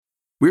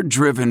We're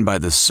driven by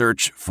the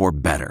search for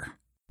better.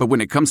 But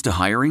when it comes to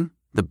hiring,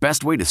 the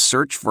best way to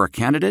search for a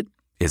candidate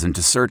isn't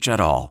to search at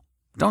all.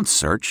 Don't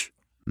search.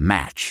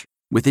 Match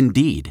with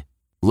Indeed.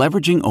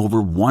 Leveraging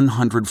over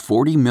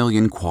 140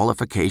 million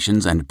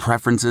qualifications and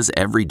preferences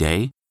every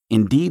day,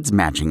 Indeed's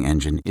matching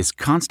engine is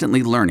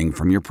constantly learning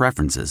from your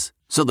preferences.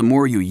 So the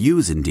more you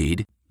use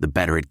Indeed, the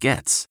better it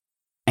gets.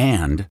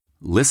 And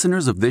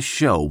listeners of this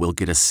show will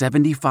get a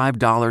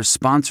 $75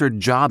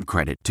 sponsored job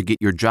credit to get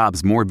your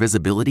jobs more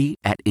visibility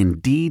at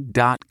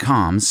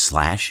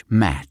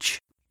Indeed.com/match.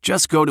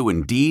 Just go to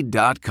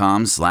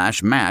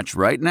Indeed.com/match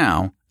right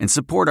now and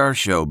support our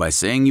show by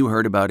saying you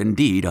heard about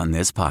Indeed on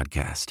this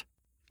podcast.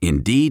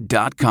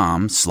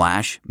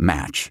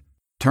 Indeed.com/match.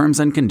 Terms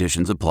and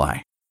conditions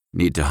apply.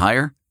 Need to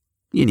hire?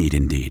 You need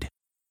Indeed.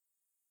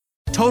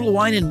 Total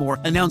Wine & More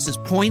announces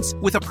points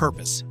with a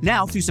purpose.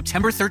 Now through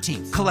September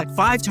 13th, collect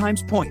 5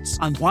 times points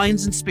on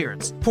wines and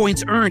spirits.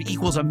 Points earned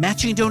equals a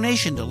matching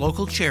donation to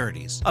local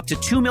charities. Up to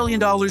 $2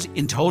 million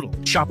in total.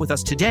 Shop with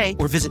us today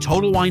or visit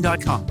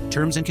TotalWine.com.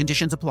 Terms and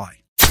conditions apply.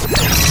 It's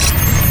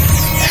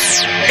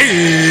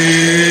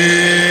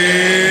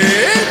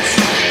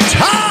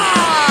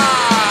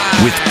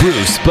time! With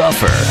Bruce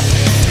Buffer.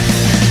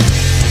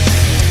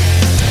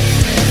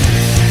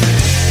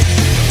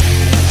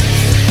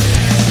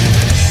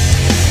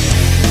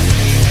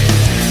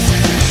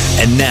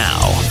 And now,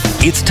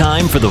 it's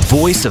time for the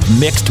voice of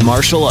mixed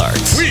martial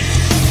arts. We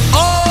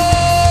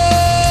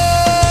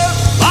are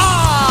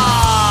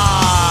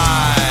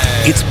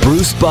live! It's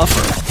Bruce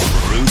Buffer.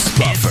 Bruce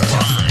Buffer.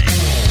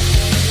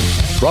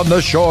 From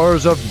the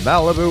shores of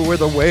Malibu where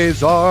the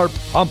waves are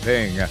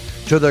pumping,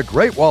 to the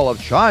Great Wall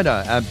of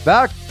China and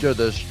back to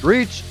the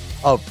streets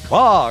of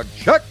Prague,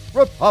 Czech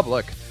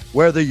Republic,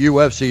 where the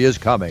UFC is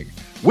coming.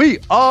 We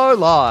are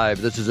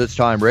live. This is It's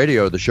Time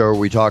Radio, the show where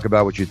we talk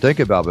about what you think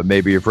about but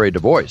may be afraid to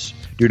voice.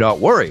 Do not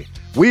worry.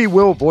 We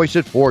will voice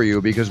it for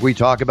you because we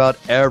talk about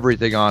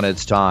everything on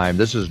It's Time.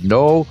 This is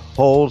No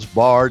Holds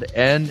Barred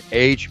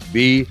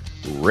NHB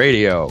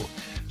Radio.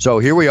 So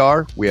here we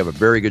are. We have a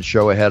very good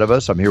show ahead of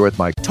us. I'm here with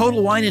my...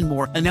 Total Wine &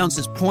 More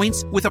announces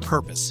points with a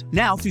purpose.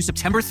 Now through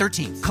September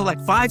 13th,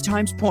 collect 5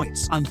 times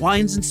points on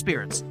wines and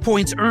spirits.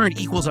 Points earned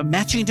equals a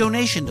matching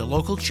donation to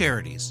local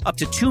charities. Up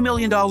to $2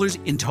 million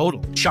in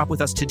total. Shop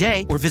with us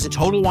today or visit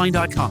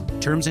TotalWine.com.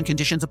 Terms and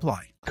conditions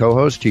apply.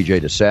 Co-host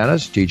TJ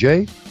DeSantis.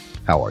 TJ,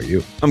 how are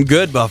you? I'm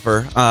good,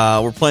 Buffer.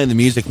 We're playing the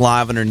music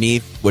live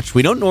underneath, which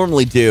we don't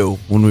normally do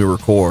when we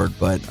record,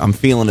 but I'm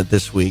feeling it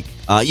this week.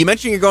 You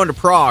mentioned you're going to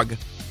Prague.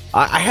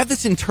 I have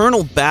this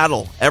internal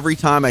battle every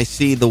time I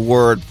see the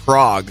word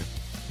Prague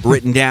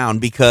written down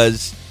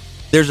because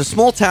there's a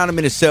small town in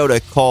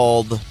Minnesota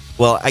called,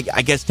 well,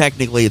 I guess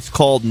technically it's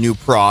called New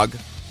Prague,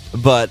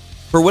 but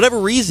for whatever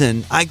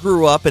reason, I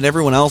grew up and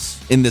everyone else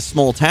in this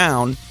small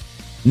town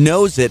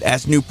knows it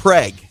as New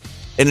Prague.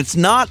 And it's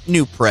not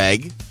New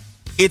Prague,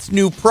 it's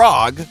New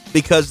Prague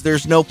because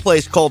there's no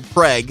place called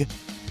Prague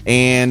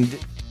and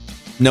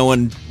no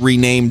one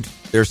renamed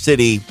their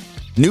city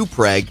New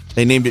Prague.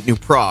 They named it New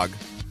Prague.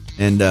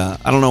 And I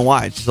don't know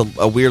why. It's just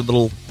a weird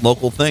little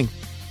local thing.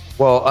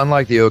 Well,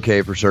 unlike the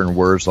okay for certain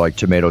words like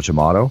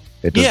tomato,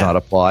 it does not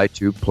apply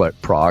to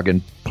Prague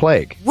and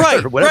plague.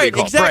 Right, right,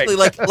 exactly.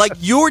 Like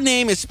your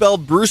name is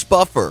spelled Bruce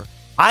Buffer.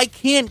 I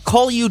can't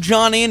call you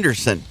John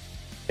Anderson.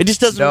 It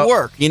just doesn't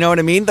work. You know what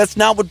I mean? That's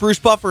not what Bruce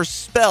Buffer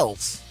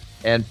spells.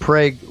 And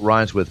Prague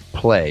rhymes with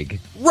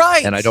plague.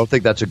 Right. And I don't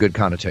think that's a good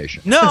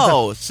connotation.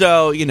 No.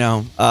 So,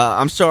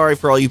 I'm sorry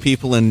for all you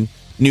people in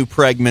New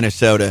Prague,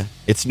 Minnesota.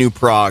 It's New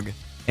Prague.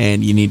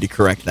 And you need to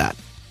correct that.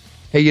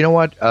 Hey, you know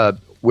what? I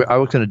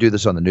was going to do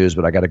this on the news,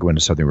 but I got to go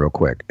into something real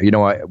quick.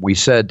 We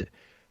said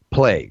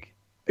plague.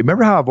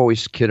 Remember how I've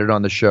always kidded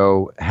on the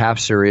show, half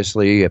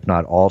seriously, if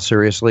not all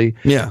seriously?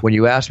 Yeah. When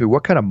you asked me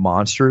what kind of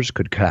monsters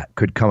could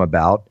come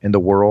about in the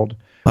world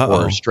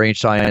or strange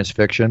science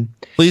fiction.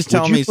 Please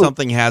tell me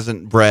something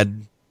hasn't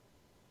bred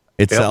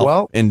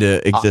itself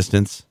into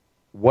existence.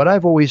 What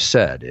I've always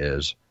said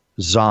is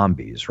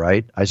zombies,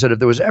 right? I said if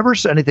there was ever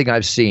anything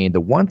I've seen,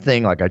 the one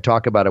thing, like I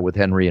talk about it with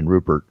Henry and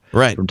Rupert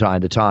from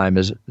time to time,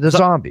 is the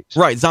zombies.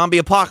 Right, zombie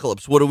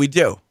apocalypse. What do we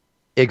do?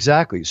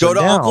 Exactly. Go to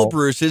Uncle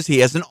Bruce's. He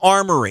has an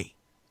armory.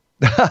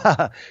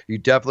 You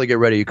definitely get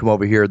ready. You come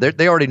over here.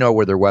 They already know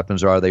where their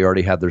weapons are. They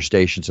already have their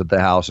stations at the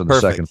house on the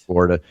second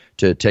floor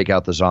to take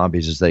out the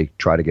zombies as they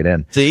try to get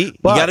in. See, you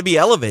got to be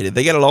elevated.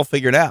 They got it all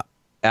figured out.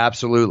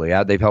 Absolutely.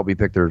 They've helped me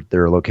pick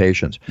their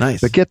locations.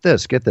 Nice. But get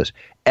this.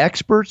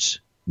 Experts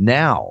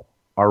now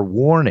are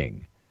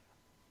warning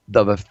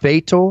of a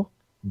fatal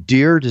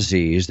deer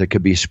disease that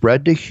could be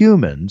spread to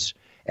humans,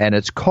 and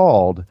it's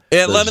called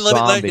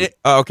zombie.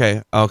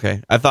 Okay.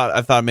 I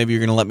thought maybe you're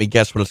going to let me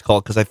guess what it's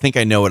called because I think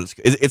I know what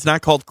it's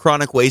not called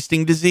chronic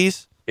wasting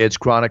disease. It's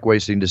chronic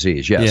wasting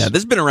disease. Yes. Yeah, this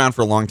has been around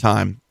for a long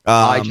time.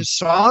 I just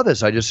saw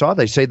this.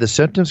 They say the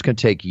symptoms can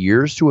take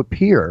years to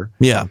appear.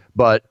 Yeah,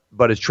 but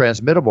it's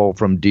transmittable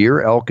from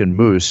deer, elk, and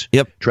moose.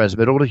 Yep.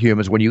 Transmittable to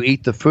humans. When you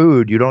eat the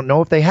food, you don't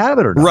know if they have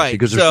it or not. Right.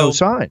 Because there's no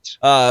signs.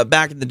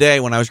 Back in the day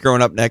when I was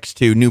growing up next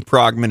to New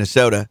Prague,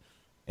 Minnesota,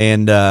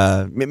 And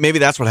maybe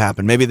that's what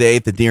happened. Maybe they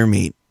ate the deer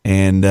meat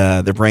and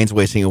their brain's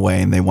wasting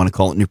away and they want to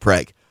call it New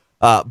Prague.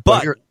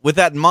 But with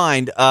that in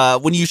mind,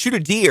 when you shoot a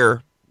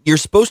deer, you're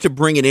supposed to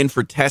bring it in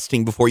for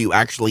testing before you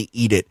actually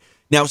eat it.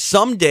 Now,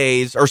 some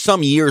days, or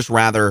some years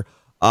rather,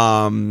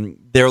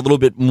 they're a little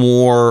bit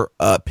more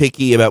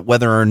picky about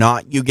whether or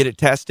not you get it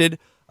tested.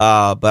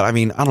 But I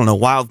mean, I don't know,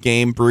 wild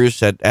game,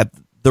 Bruce, at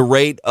the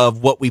rate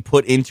of what we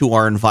put into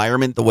our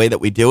environment, the way that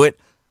we do it,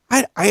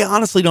 I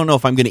honestly don't know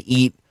if I'm going to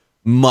eat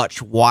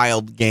much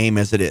wild game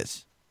as it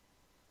is.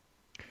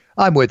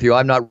 I'm with you.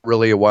 I'm not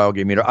really a wild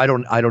game eater. I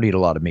don't eat a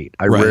lot of meat.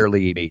 I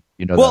rarely eat meat.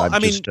 You know. Well, that. I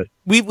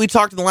mean, we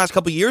talked in the last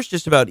couple of years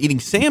just about eating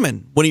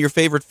salmon, one of your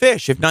favorite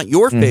fish, if not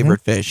your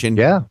favorite fish, and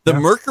the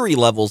mercury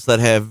levels that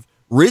have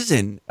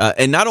risen,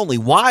 and not only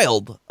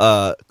wild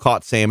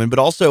caught salmon, but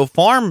also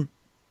farm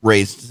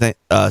raised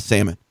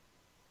salmon.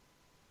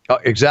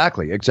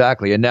 Exactly.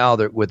 And now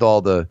that with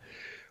all the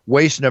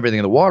waste and everything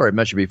in the water, I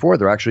mentioned before,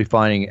 they're actually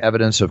finding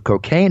evidence of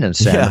cocaine in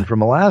salmon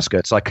from Alaska.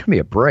 It's like, give me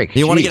a break.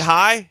 You want to get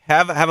high?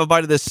 Have a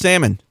bite of this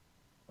salmon.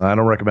 I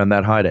don't recommend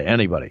that high to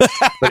anybody.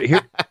 But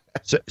here,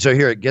 so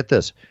here, get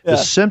this. The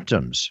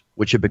symptoms,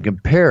 which have been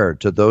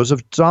compared to those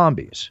of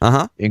zombies,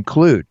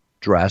 include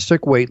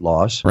drastic weight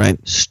loss,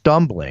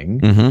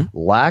 stumbling,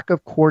 lack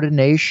of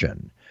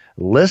coordination,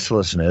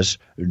 listlessness,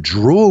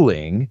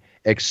 drooling,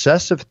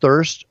 excessive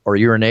thirst or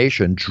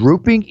urination,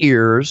 drooping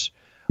ears,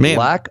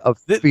 lack of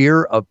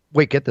fear of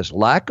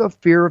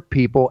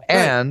people,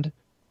 and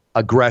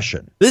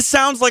aggression. This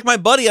sounds like my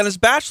buddy on his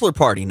bachelor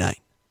party night.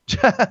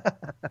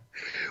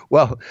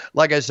 Well,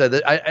 like I said,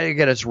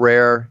 again, it's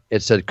rare.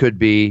 It said could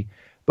be,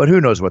 but who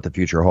knows what the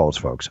future holds,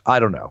 folks? I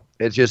don't know.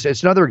 It's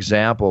another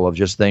example of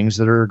just things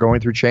that are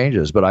going through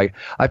changes. But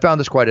I found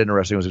this quite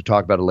interesting as we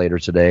talk about it later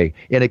today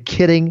in a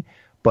kidding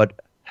but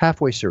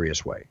halfway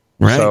serious way.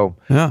 Right. So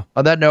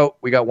on that note,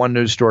 we got one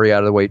news story out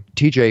of the way.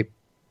 TJ,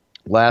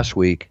 last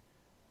week,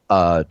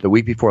 the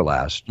week before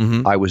last,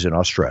 I was in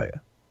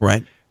Australia.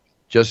 Right.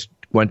 Just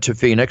went to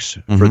Phoenix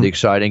for the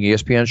exciting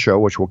ESPN show,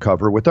 which we'll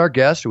cover with our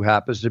guest, who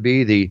happens to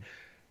be the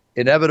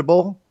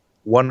inevitable,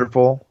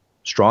 wonderful,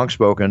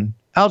 strong-spoken,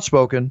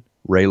 outspoken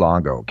Ray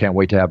Longo. Can't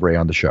wait to have Ray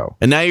on the show.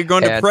 And now you're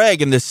going to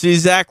Prague in the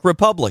Czech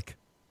Republic.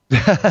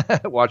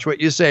 Watch what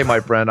you say, my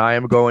friend. I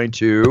am going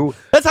to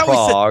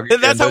Prague.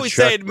 That's how we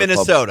say it in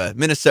Minnesota.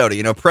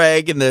 Minnesota,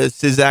 Prague in the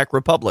Czech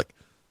Republic.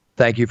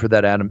 Thank you for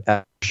that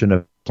addition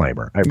of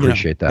disclaimer. I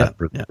appreciate that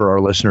for our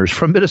listeners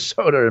from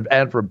Minnesota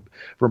and from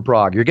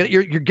Prague. You're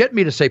getting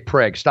me to say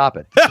Prague. Stop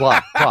it.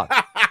 Prague.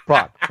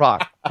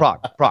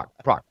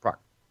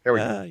 There we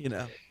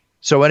go.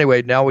 So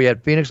anyway, now we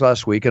had Phoenix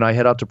last week, and I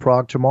head out to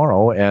Prague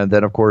tomorrow, and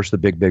then of course the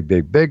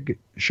big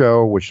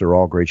show, which they're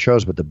all great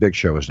shows, but the big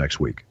show is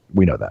next week.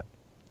 We know that.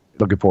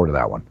 Looking forward to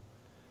that one.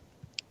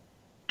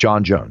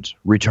 John Jones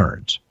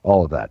returns,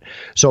 all of that.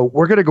 So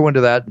we're going to go into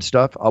that and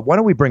stuff. Why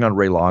don't we bring on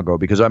Ray Longo,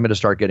 because I'm going to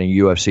start getting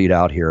UFC'd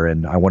out here,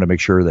 and I want to make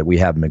sure that we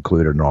have him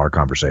included in our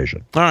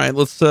conversation. All right,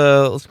 let's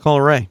call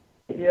Ray.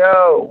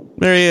 Yo,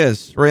 there he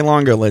is, Ray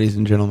Longo, ladies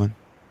and gentlemen.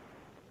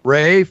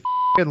 Ray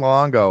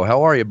Longo,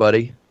 how are you,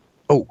 buddy?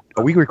 Oh,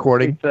 are we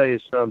recording? Let me tell you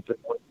something.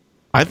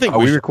 I think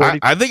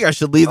I think I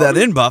should leave that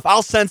in, Buff.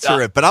 I'll censor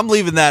it, but I'm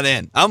leaving that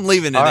in. I'm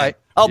leaving it all right.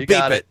 in. I'll beep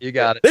it. You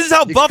got it. This is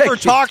how Buffer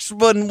talks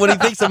when he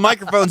thinks the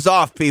microphone's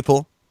off,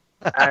 people.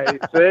 I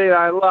say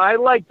I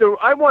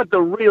want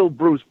the real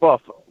Bruce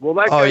Buffer. Will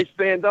that guy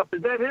stand up?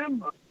 Is that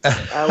him?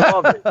 I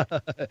love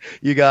it.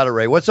 You got it,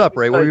 Ray. What's up,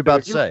 Ray? What are you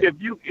about to say? If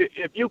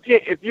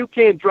you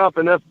can't drop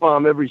an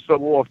F-bomb every so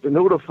often,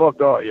 who the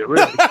fuck are you?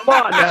 Really? Come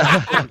on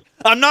now.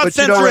 I'm not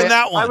censoring Ray,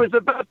 that one. I was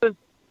about to.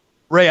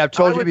 Ray, I've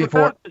told you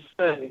before.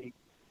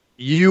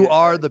 You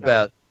are the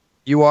best.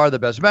 You are the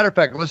best. As a matter of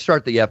fact, let's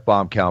start the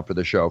F-bomb count for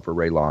the show for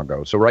Ray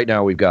Longo. So right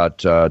now we've got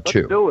 2. Let's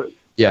do it.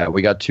 Yeah,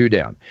 we got 2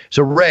 down.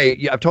 So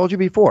Ray, I've told you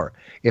before,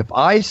 if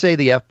I say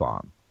the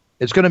F-bomb,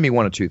 it's going to mean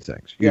one of 2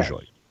 things,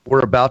 usually. Yes. We're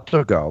about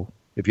to go,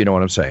 if you know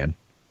what I'm saying,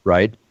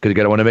 right? Because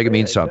you want to make it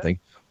mean something.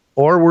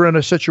 Or we're in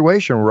a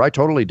situation where I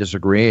totally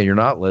disagree and you're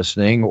not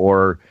listening,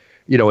 or,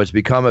 it's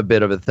become a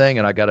bit of a thing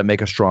and I got to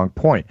make a strong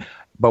point.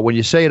 But when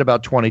you say it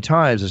about 20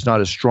 times, it's not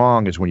as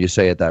strong as when you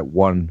say it that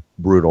one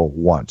brutal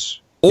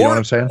once. You know what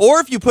I'm saying? Or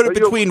if you put it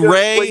between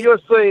Ray... What you're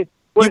saying...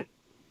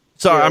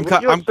 Sorry,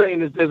 what you're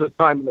saying is there's a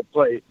time and a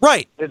place.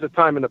 Right. There's a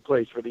time and a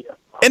place for the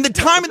F-bomb. And the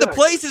time and the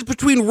place is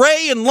between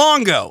Ray and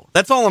Longo.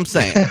 That's all I'm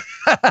saying.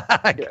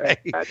 Okay.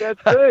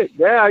 That's it.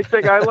 Yeah, I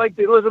think I like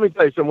to... Let me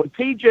tell you something. When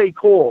TJ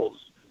calls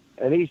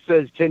and he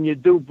says, can you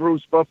do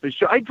Bruce Buffer's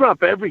show? I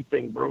drop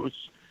everything,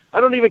 Bruce. I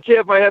don't even care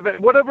if I have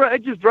it. Whatever, I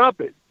just drop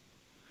it.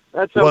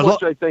 That's how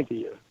much I think of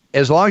you.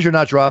 As long as you're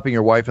not dropping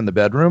your wife in the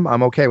bedroom,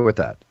 I'm okay with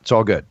that. It's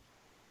all good.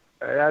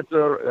 That's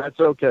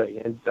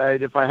okay. And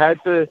if I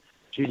had to,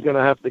 she's going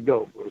to have to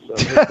go.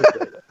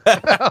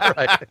 All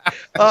right.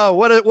 Oh,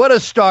 what a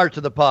start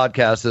to the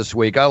podcast this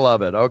week. I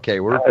love it. Okay,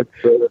 we're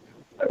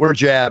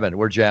jamming.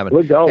 We're jamming.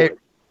 We're going.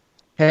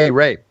 Hey,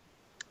 Ray.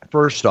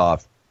 First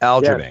off,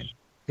 Aljamain. Yes.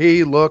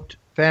 He looked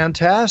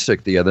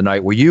fantastic the other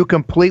night. Were you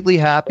completely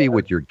happy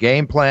with your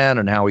game plan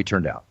and how he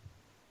turned out?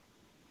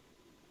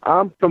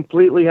 I'm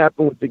completely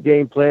happy with the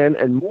game plan,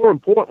 and more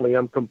importantly,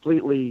 I'm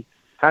completely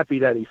happy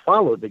that he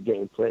followed the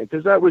game plan,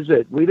 because that was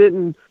it. We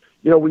didn't,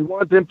 we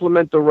wanted to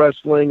implement the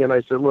wrestling, and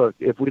I said, look,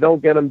 if we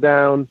don't get him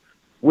down,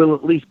 we'll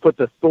at least put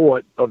the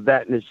thought of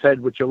that in his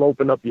head, which will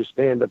open up your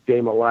stand-up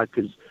game a lot,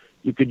 because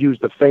you could use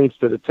the feints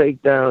to the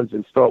takedowns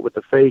and start with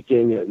the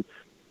faking and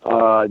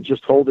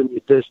just holding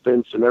your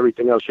distance and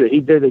everything else. He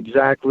did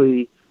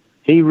exactly.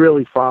 He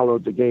really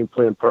followed the game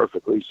plan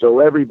perfectly. So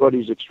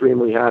everybody's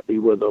extremely happy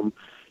with him.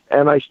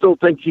 And I still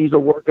think he's a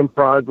work in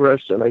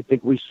progress. And I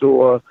think we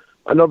saw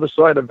another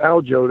side of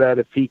Aljo that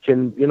if he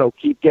can,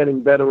 keep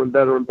getting better and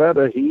better and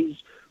better, he's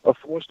a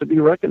force to be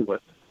reckoned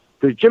with.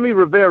 Because Jimmy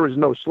Rivera is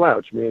no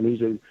slouch,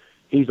 man.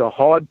 He's a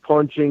hard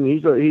punching.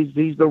 He's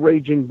the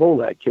raging bull,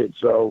 that kid.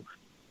 So,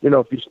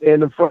 if you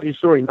stand in front, you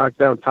saw he knocked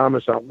down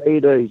Thomas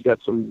Almeida. He's got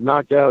some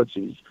knockouts.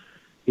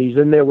 He's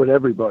in there with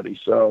everybody.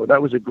 So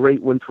that was a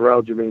great win for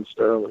Aljamain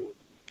Sterling.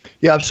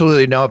 Yeah,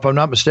 absolutely. Now, if I'm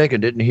not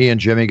mistaken, didn't he and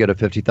Jimmy get a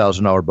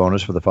 $50,000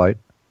 bonus for the fight?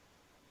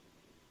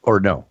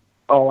 Or no?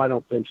 Oh, I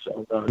don't think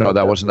so. No,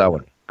 that wasn't that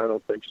one. I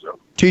don't think so.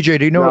 TJ,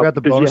 do you know who got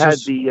the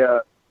bonuses? You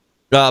had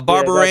the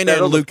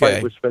Barberena and Luque.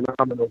 Fight was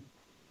phenomenal,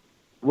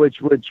 which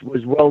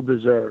was well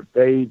deserved.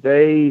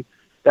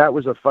 That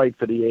was a fight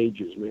for the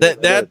ages, man.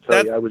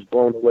 I was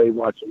blown away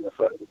watching the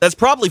fight. That's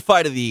probably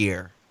fight of the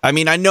year. I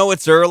mean, I know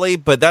it's early,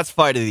 but that's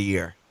fight of the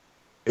year.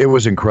 It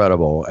was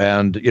incredible,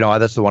 and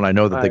that's the one I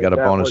know that they got a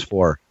bonus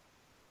for.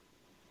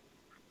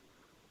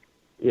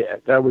 Yeah,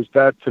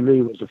 that to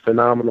me was a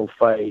phenomenal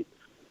fight.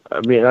 I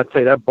mean, I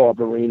tell you, that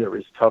Barberena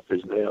is tough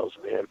as nails,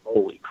 man.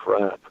 Holy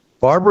crap!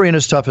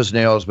 Barberena's tough as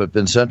nails, but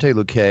Vicente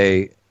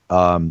Luque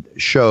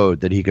showed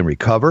that he can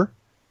recover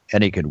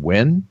and he can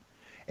win.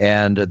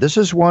 And this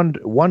is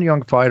one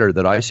young fighter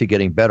that I see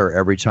getting better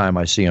every time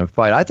I see him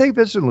fight. I think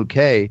Vincent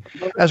Luque,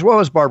 as well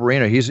as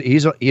Barberena,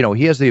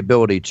 he has the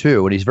ability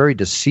too, and he's very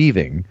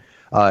deceiving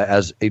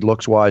as he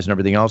looks wise and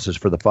everything else is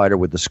for the fighter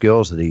with the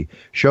skills that he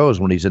shows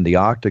when he's in the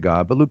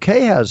octagon. But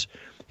Luque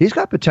he's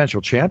got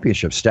potential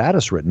championship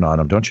status written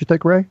on him, don't you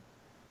think, Ray?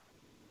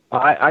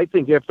 I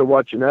think after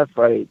watching that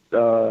fight,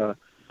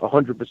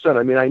 100%.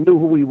 I mean, I knew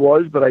who he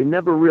was, but I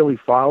never really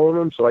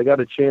followed him, so I got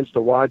a chance to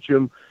watch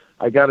him.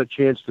 I got a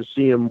chance to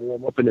see him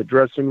warm up in the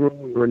dressing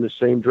room. We were in the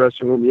same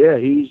dressing room. Yeah,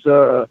 he's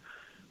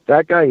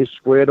that guy is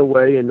squared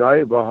away, and I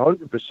have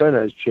 100%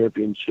 has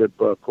championship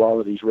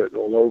qualities written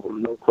all over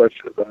him. No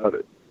question about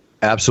it.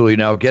 Absolutely.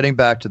 Now, getting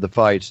back to the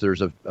fights,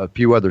 there's a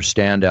few other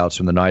standouts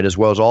from the night, as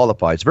well as all the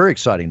fights. Very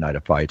exciting night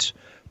of fights,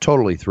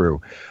 totally through.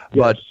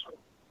 Yes. But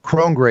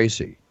Kron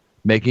Gracie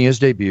making his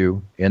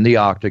debut in the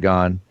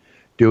octagon,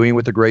 doing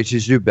what the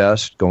Gracies do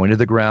best, going to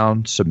the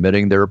ground,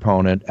 submitting their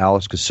opponent,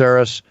 Alex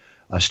Caceres,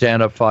 a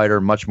stand-up fighter,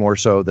 much more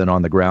so than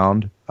on the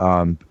ground,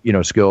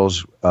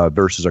 skills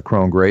versus a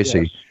Kron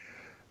Gracie. Yes.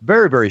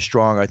 Very, very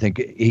strong. I think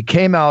he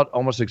came out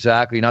almost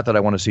exactly, not that I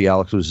want to see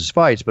Alex lose his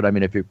fights, but I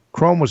mean, if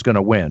Kron was going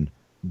to win,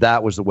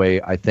 that was the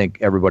way I think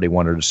everybody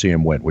wanted to see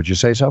him win. Would you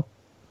say so?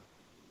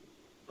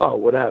 Oh,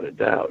 without a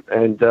doubt.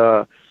 And,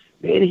 man,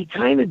 he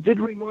kind of did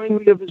remind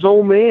me of his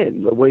old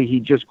man, the way he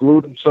just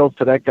glued himself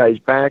to that guy's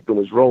back and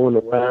was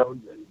rolling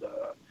around. And,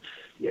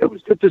 it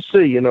was good to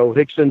see.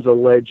 Hickson's a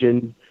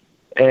legend.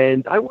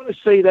 And I want to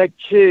say that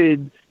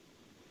kid,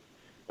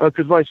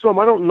 because when I saw him,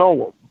 I don't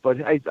know him, but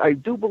I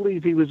do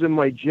believe he was in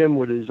my gym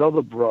with his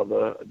other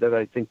brother that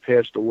I think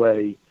passed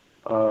away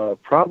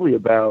probably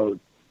about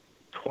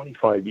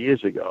 25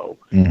 years ago.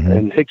 Mm-hmm.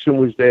 And Hickson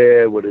was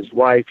there with his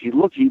wife. He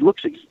looks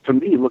to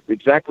me, he looked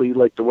exactly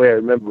like the way I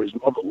remember his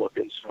mother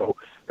looking. So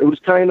it was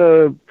kind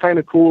of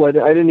cool. I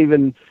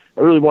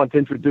really wanted to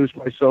introduce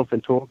myself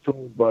and talk to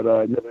him, but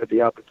I never had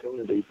the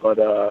opportunity.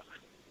 But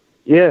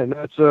yeah, and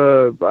I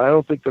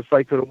don't think the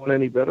fight could have went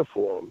any better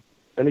for him.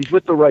 And he's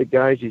with the right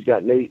guys. He's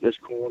got Nate in his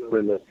corner,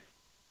 and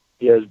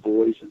he has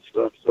boys and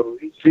stuff. So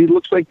he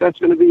looks like he's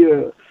going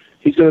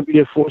to be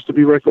a force to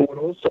be reckoned with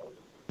also.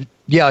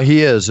 Yeah,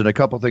 he is. And a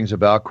couple things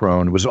about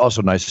Kron. It was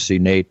also nice to see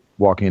Nate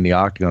walking in the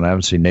octagon. I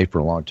haven't seen Nate for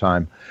a long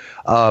time.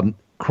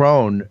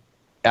 Kron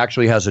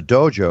actually has a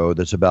dojo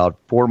that's about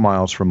 4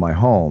 miles from my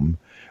home,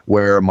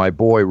 where my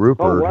boy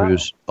Rupert,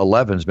 who's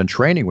 11, has been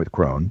training with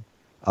Kron.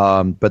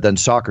 But then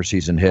soccer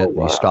season hit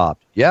and he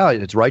stopped. Yeah,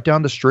 it's right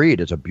down the street.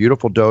 It's a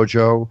beautiful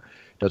dojo.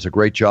 Does a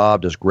great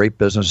job. Does great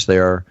business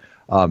there.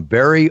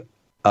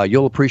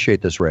 You'll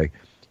appreciate this, Ray.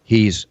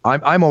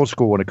 I'm old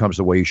school when it comes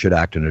to the way you should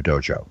act in a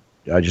dojo.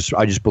 I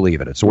just believe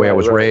it. It's the way I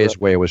was raised,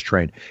 the way I was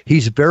trained.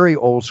 He's very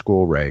old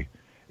school, Ray.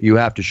 You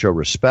have to show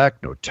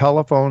respect. No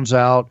telephones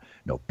out.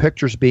 No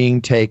pictures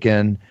being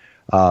taken.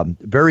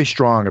 Very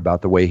strong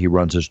about the way he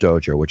runs his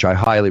dojo, which I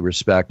highly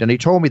respect. And he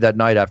told me that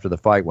night after the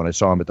fight when I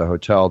saw him at the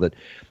hotel that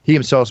he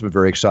himself has been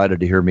very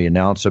excited to hear me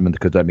announce him, and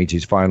because that means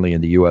he's finally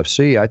in the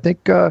UFC. I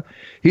think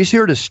he's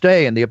here to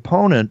stay, and the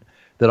opponent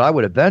that I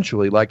would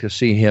eventually like to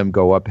see him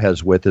go up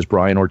heads with is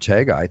Brian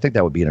Ortega. I think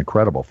that would be an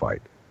incredible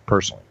fight,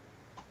 personally.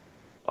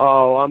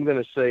 Oh, I'm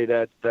going to say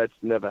that's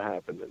never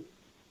happened.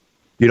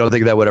 You don't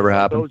think that would ever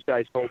happen? Those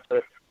guys hold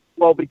to,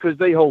 well, because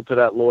they hold to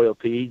that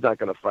loyalty. He's not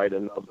going to fight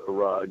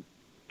another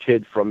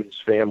kid from his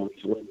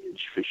family's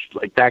lineage,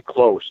 like that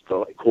close to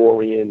like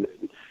Horian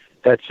and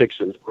that's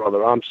Hickson's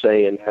brother. I'm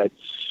saying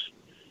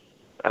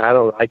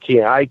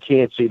I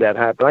can't see that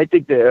happen. I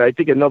think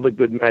another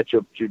good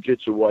matchup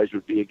jiu-jitsu wise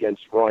would be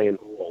against Ryan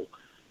Hall.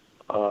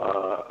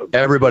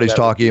 Everybody's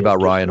talking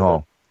about Ryan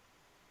Hall.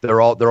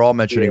 They're all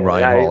mentioning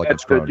Ryan Hall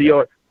against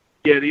Cronin.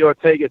 The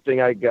Ortega thing,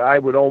 I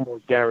would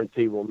almost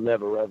guarantee will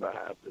never ever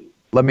happen.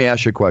 Let me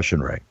ask you a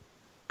question, Ray,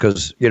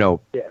 because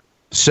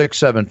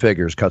 6-7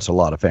 figures cuts a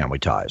lot of family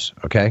ties.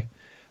 Okay,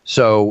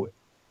 so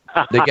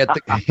they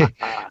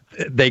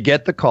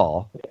get the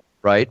call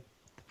right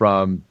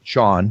from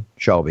Sean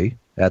Shelby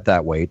at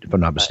that weight, if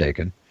I'm not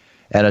mistaken.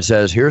 And it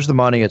says, here's the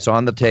money. It's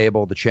on the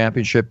table. The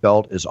championship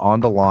belt is on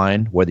the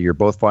line, whether you're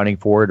both fighting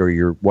for it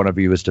or one of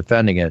you is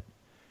defending it.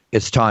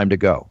 It's time to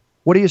go.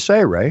 What do you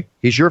say, Ray?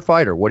 He's your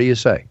fighter. What do you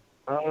say?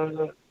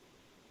 I'm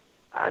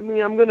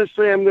going to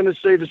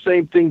say the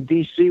same thing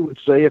DC would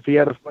say if he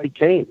had to fight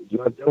Kane. He's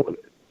not doing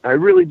it. I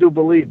really do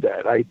believe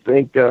that. I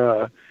think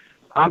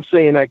I'm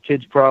saying that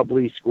kid's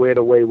probably squared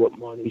away with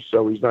money,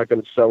 so he's not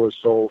going to sell his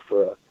soul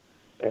for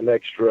an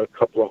extra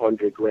couple of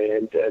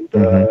 $100,000.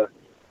 And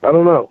I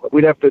don't know.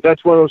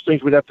 That's one of those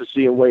things we'd have to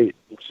see and wait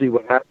and see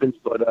what happens.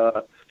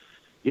 But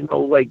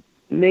like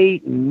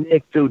Nate and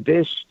Nick, dude,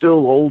 they're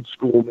still old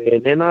school,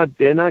 man.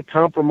 They're not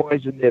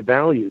compromising their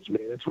values,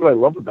 man. That's what I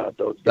love about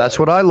those guys. That's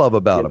what I love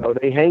about them.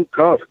 They hang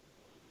tough.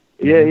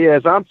 Yeah.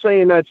 So I'm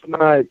saying that's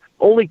not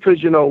only because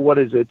what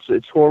is it?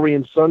 It's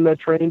Horian's son that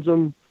trains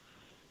him.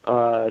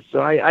 So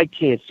I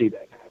can't see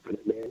that happening,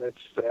 man.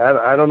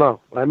 I don't know.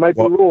 I might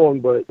be wrong,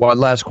 but one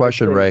last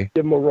question, Ray.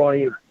 Give him a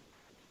Ryan.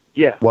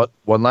 Yeah.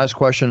 One last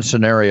question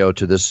scenario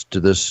to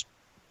this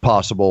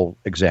possible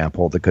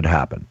example that could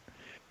happen.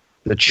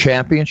 The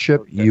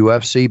championship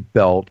UFC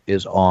belt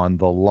is on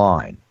the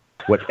line.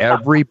 What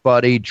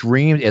everybody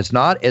dreams, it's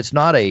not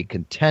a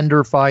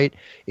contender fight.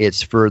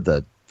 It's for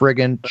the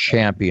friggin'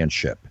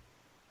 championship.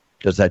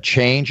 Does that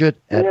change it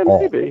at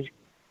all? Maybe.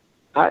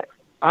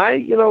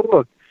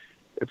 Look,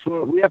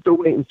 we have to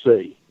wait and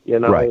see.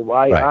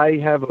 Right. I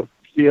have a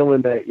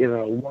feeling that,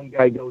 one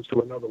guy goes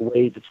to another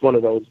weight. It's one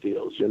of those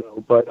deals,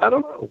 but I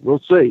don't know. We'll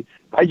see.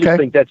 I just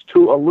think that's a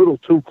little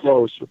too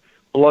close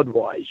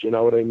blood-wise. You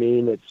know what I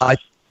mean?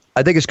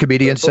 I think as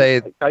comedians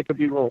say, I could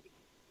be wrong.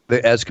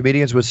 As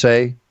comedians would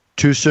say,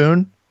 too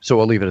soon. So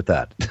we'll leave it at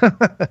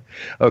that.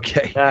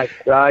 Okay.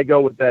 I go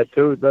with that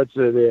too. That's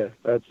it. Yeah,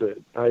 that's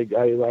it. I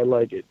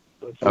like it.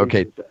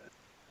 Okay.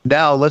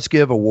 Now let's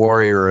give a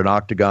warrior, an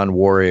octagon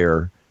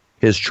warrior,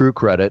 his true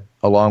credit,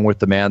 along with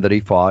the man that he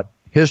fought,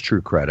 his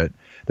true credit.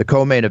 The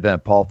co-main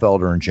event, Paul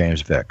Felder and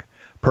James Vick.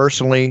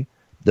 Personally,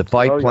 the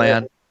fight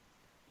plan,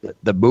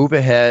 the move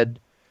ahead,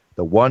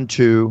 the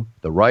 1-2,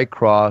 the right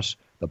cross,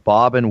 the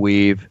bob and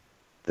weave,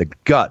 the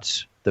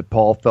guts that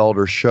Paul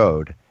Felder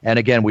showed. And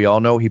again, we all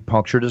know he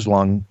punctured his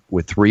lung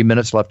with 3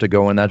 minutes left to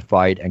go in that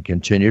fight and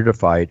continued to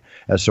fight,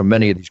 as so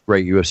many of these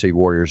great UFC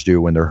warriors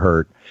do when they're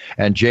hurt.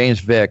 And James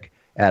Vick,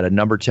 at a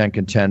number 10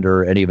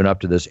 contender and even up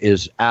to this,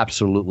 is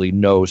absolutely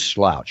no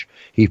slouch.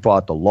 He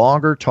fought the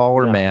longer,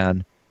 taller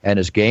man, and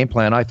his game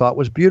plan, I thought,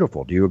 was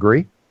beautiful. Do you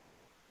agree?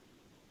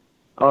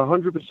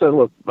 100%.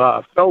 Look,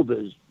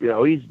 Felder's,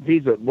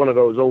 he's one of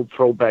those old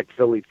throwback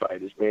Philly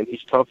fighters, man.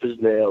 He's tough as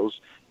nails.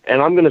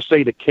 And I'm going to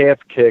say the calf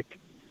kick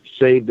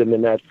saved him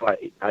in that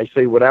fight. I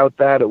say without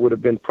that, it would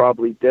have been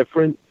probably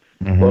different.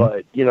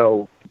 But,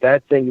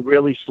 that thing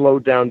really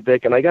slowed down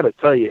Vick. And I got to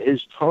tell you,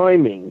 his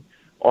timing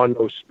on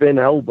those spin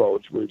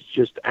elbows was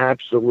just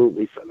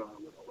absolutely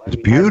phenomenal. It's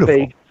beautiful. It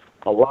takes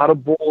a lot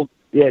of balls.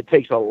 Yeah, it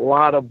takes a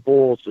lot of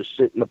balls to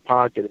sit in the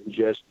pocket and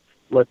just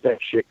let that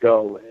shit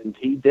go. And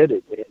he did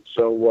it, man.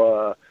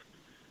 So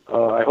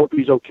I hope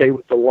he's okay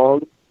with the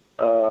lung.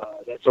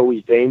 That's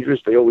always dangerous.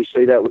 They always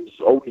say that was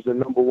always the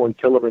number one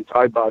killer in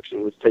Thai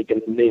boxing, was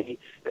taking the knee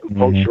and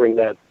puncturing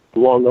that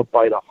lung up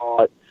by the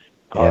heart.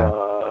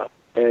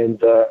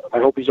 And I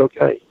hope he's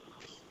okay.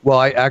 Well,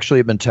 I actually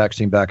have been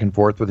texting back and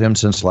forth with him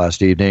since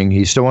last evening.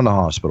 He's still in the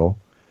hospital,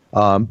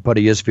 but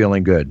he is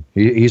feeling good.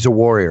 He's a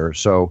warrior.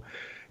 So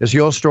it's the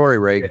old story,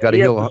 Ray. You've got to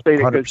heal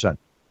 100%.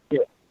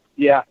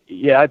 Yeah.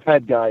 I've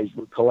had guys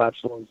with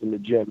collapsed lungs in the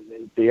gym.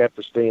 They have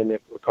to stay in there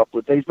for a couple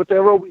of days, but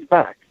they're always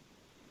back.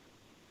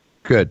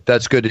 Good.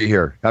 That's good to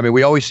hear. I mean,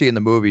 we always see in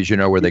the movies,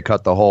 where they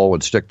cut the hole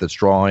and stick the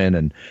straw in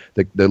and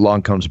the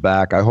lung comes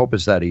back. I hope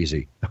it's that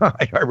easy.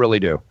 I really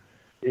do.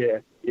 Yeah.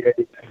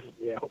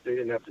 I hope they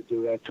didn't have to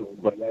do that to him,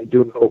 but I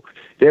do know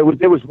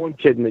there was one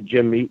kid in the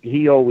gym.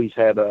 He always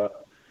had a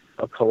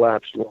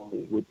collapsed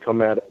lung, would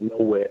come out of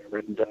nowhere,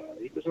 and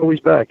he was always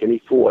back and he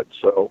fought.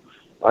 So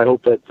I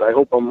hope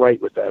I'm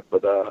right with that,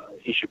 but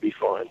he should be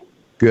fine.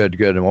 Good.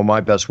 And well,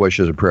 my best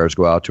wishes and prayers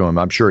go out to him.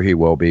 I'm sure he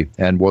will be,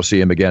 and we'll see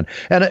him again.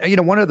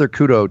 And one other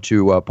kudo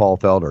to Paul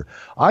Felder.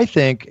 I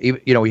think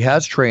he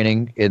has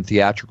training in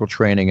theatrical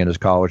training in his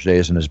college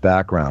days and his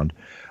background,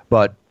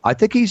 but I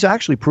think he's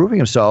actually proving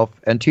himself.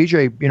 And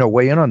TJ,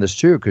 weigh in on this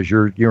too, because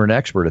you're an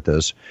expert at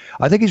this.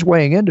 I think he's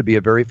weighing in to be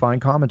a very fine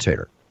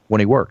commentator when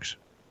he works.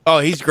 Oh,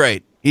 he's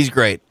great. He's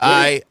great.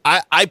 Yeah.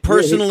 I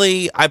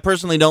personally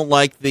don't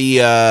like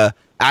the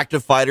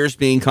active fighters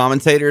being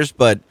commentators,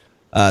 but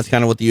it's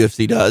kind of what the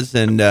UFC does.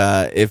 And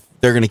if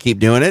they're going to keep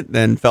doing it,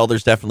 then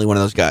Felder's definitely one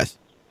of those guys.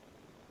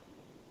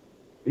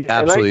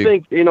 Absolutely. And I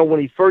think, when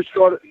he first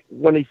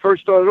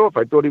started off,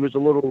 I thought he was a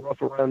little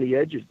rough around the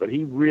edges, but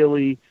he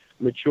really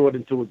matured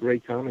into a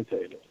great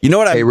commentator. You know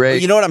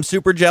what I'm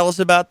super jealous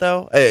about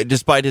though?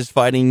 Despite his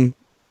fighting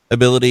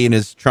ability and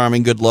his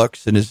charming good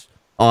looks and his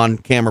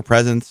on-camera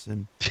presence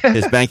and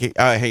his banking.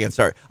 Hang on,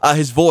 sorry.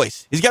 His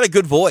voice. He's got a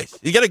good voice.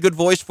 He's got a good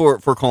voice for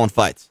calling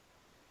fights.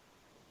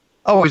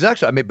 Oh, he's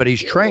actually. But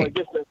he's trained.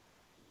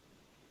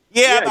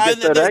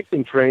 That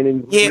acting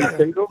training. Yeah,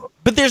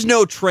 but there's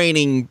no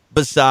training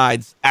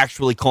besides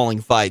actually calling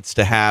fights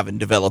to have and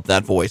develop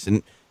that voice,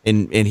 and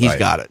he's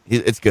got it.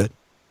 It's good.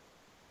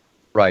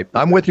 Right,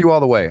 I'm with you all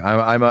the way.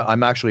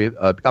 I'm actually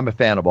I'm a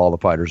fan of all the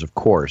fighters, of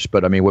course.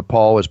 But I mean, what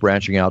Paul is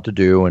branching out to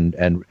do,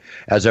 and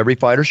as every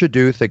fighter should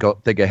do, think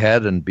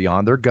ahead and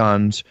beyond their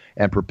guns,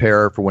 and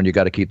prepare for when you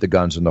got to keep the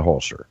guns in the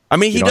holster. I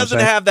mean, he doesn't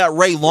have that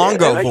Ray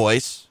Longo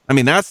voice. I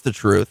mean, that's the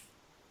truth.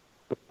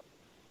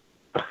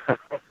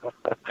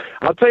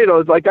 I'll tell you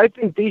though, I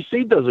think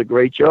DC does a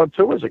great job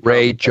too as a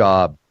great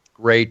job.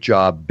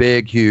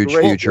 Big, huge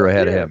future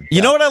ahead of him.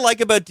 You know what I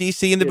like about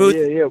DC in the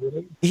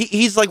booth?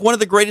 He's like one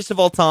of the greatest of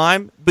all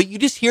time, but you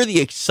just hear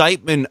the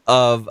excitement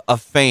of a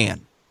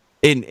fan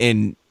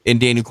in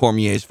Daniel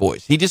Cormier's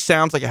voice. He just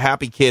sounds like a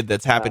happy kid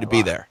that's happy to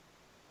be there.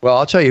 Well,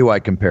 I'll tell you who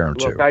I compare him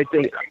to. I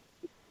think.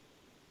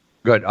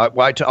 Good.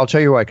 I'll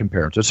tell you who I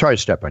compare him to. Sorry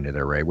to step on you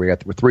there, Ray. We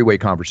got three-way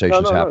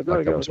conversations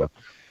happening. Go.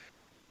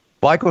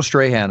 Michael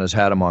Strahan has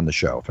had him on the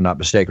show, if I'm not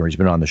mistaken, or he's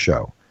been on the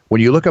show.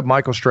 When you look at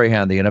Michael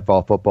Strahan, the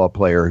NFL football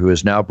player who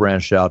has now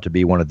branched out to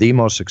be one of the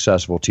most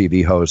successful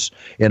TV hosts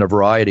in a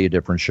variety of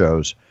different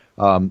shows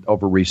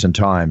over recent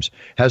times,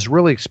 has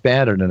really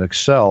expanded and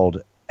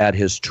excelled at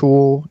his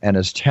tool and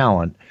his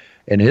talent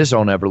in his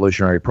own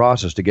evolutionary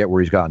process to get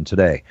where he's gotten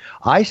today.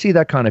 I see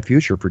that kind of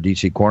future for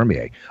DC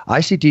Cormier. I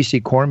see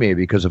DC Cormier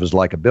because of his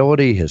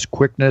likability, his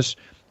quickness,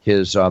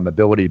 his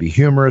ability to be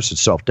humorous and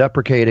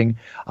self-deprecating.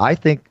 I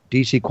think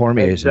DC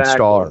Cormier is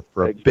installed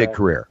for a big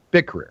career.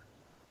 Big career.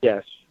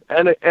 Yes,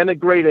 and a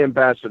great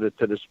ambassador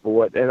to the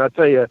sport. And I'll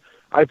tell you,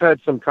 I've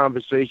had some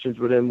conversations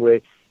with him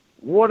where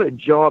what a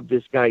job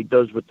this guy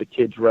does with the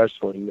kids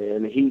wrestling,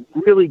 man. He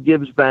really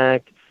gives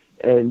back,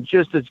 and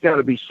just it's got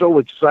to be so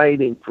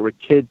exciting for a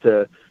kid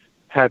to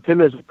have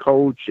him as a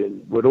coach,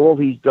 and with all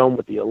he's done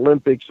with the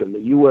Olympics and the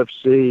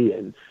UFC,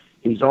 and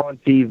he's on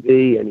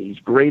TV and he's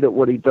great at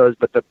what he does.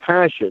 But the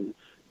passion,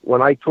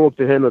 when I talk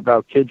to him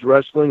about kids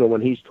wrestling or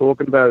when he's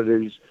talking about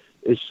it,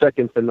 is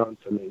second to none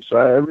to me. So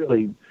I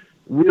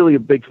really a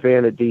big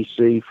fan of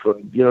DC for,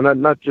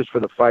 not just for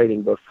the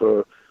fighting, but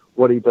for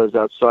what he does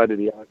outside of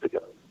the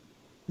octagon.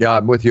 Yeah,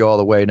 I'm with you all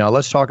the way. Now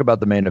let's talk about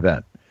the main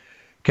event.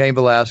 Cain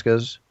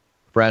Velasquez,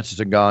 Francis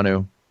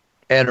Ngannou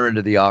enter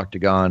into the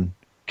octagon.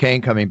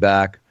 Cain coming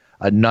back,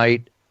 a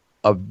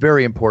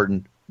very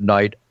important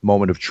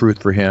moment of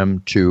truth for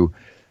him to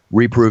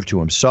reprove to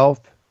himself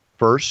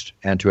first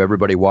and to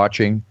everybody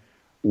watching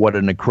what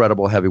an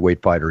incredible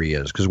heavyweight fighter he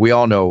is. Because we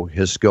all know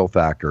his skill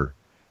factor,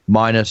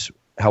 minus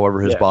however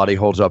his body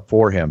holds up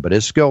for him, but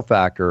his skill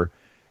factor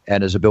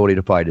and his ability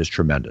to fight is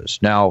tremendous.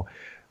 Now,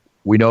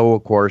 we know,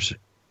 of course,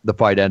 the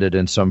fight ended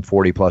in some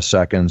 40-plus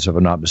seconds, if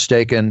I'm not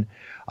mistaken.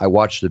 I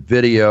watched the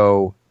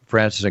video.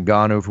 Francis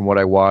Ngannou, from what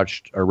I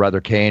watched, or rather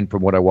Cain,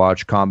 from what I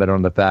watched, commented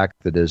on the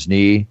fact that his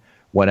knee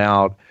went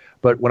out.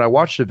 But when I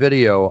watched the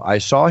video, I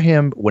saw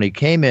him when he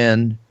came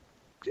in.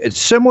 It's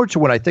similar to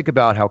when I think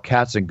about how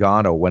Kat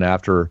Zingano went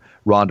after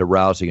Ronda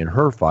Rousey in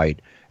her fight,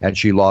 and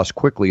she lost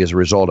quickly as a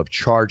result of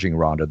charging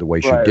Ronda the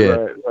way she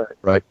did.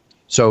 Right.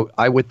 So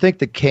I would think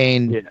that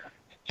Cain,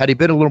 had he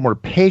been a little more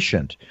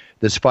patient,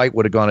 this fight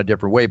would have gone a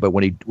different way. But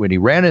when he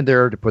ran in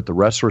there to put the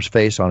wrestler's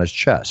face on his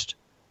chest,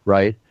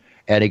 right,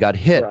 and he got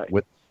hit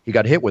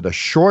with a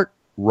short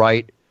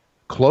right,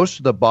 close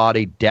to the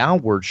body,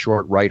 downward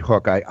short right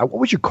hook. What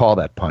would you call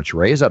that punch,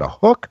 Ray? Is that a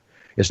hook?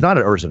 It's not,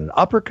 or is it an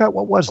uppercut?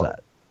 What was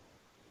that?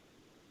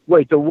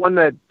 Wait, the one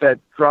that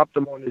dropped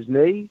him on his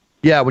knee?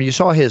 Yeah, when you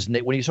saw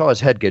his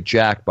head get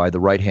jacked by the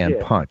right hand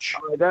punch.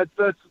 That's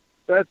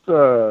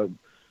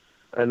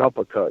an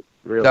uppercut.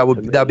 Really, that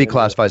would be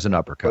classified as an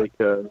uppercut.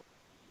 Okay.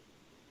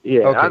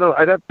 Okay.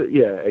 I'd have to.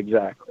 Yeah,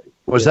 exactly.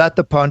 Was that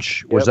the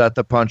punch? Was that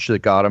the punch that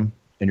got him,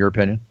 in your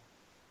opinion?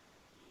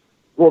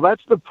 Well,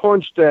 that's the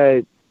punch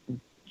that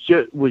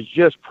was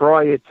just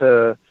prior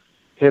to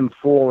him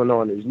falling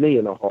on his knee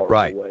in a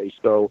horrible way.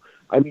 So,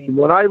 I mean,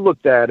 when I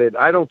looked at it,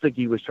 I don't think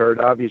he was hurt,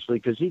 obviously,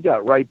 because he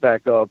got right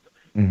back up.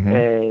 Mm-hmm.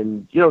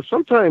 And,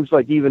 sometimes,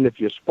 like, even if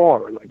you're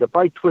sparring, like, if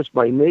I twist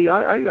my knee,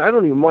 I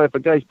don't even mind if a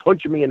guy's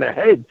punching me in the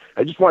head.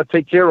 I just want to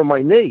take care of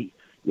my knee.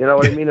 You know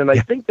what I mean? And I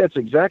think that's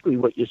exactly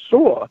what you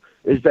saw,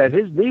 is that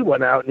his knee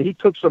went out and he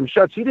took some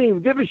shots. He didn't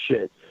even give a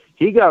shit.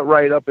 He got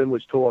right up and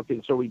was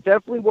talking. So he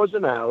definitely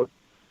wasn't out.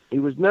 He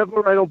was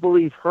never, I don't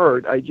believe,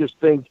 hurt. I just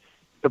think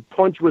the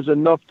punch was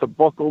enough to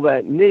buckle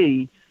that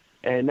knee,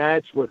 and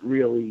that's what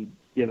really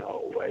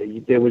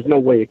there was no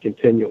way of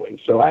continuing.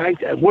 So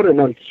what an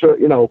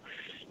uncertain,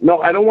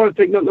 no, I don't want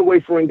to take nothing away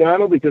from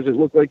Ngannou because it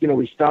looked like,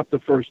 he stopped the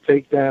first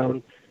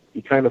takedown.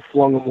 He kind of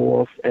flung him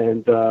off,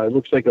 and it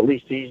looks like at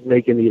least he's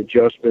making the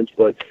adjustments.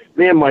 But,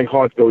 man, my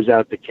heart goes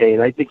out to Cain.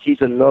 I think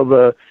he's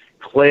another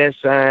class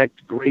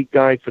act, great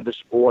guy for the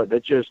sport.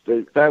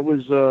 That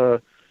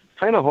was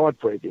kind of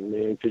heartbreaking,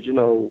 man,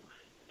 because,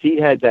 he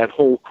had that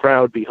whole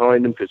crowd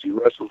behind him because he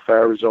wrestled for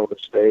Arizona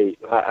State.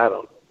 I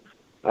don't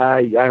know.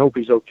 I hope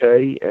he's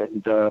okay,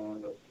 and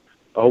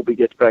I hope he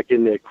gets back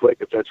in there quick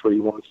if that's what he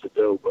wants to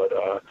do.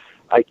 But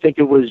I think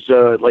it was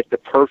like the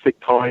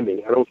perfect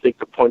timing. I don't think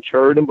the punch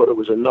hurt him, but it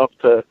was enough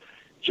to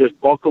just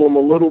buckle him a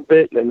little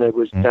bit, and it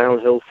was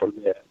downhill from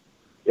there.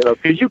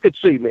 Because you could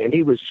see, man,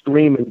 he was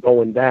screaming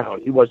going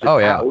down. He wasn't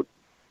out.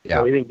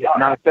 Yeah. He didn't get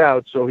knocked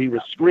out, so he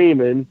was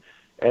screaming.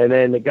 And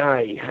then the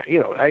guy,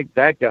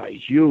 that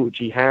guy's huge.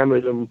 He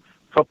hammered him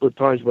a couple of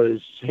times, but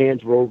his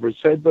hands were over his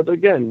head. But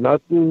again,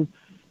 nothing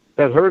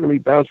that hurt him. He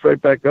bounced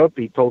right back up.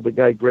 He told the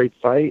guy, great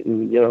fight,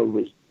 and,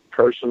 was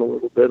cursing a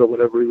little bit or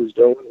whatever he was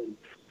doing. And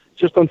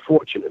just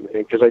unfortunate,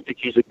 man, because I think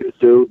he's a good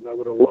dude, and I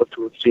would have loved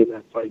to have seen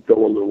that fight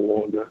go a little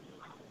longer.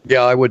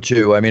 Yeah, I would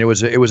too. I mean, it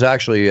was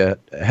actually a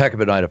heck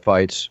of a night of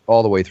fights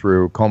all the way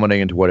through,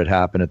 culminating into what had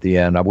happened at the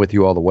end. I'm with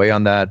you all the way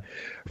on that.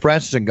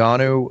 Francis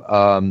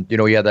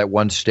Ngannou, he had that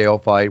one stale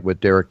fight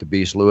with Derek the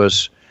Beast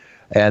Lewis,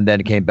 and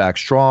then came back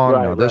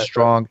strong.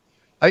 Strong.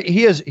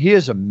 He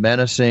is a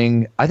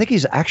menacing. I think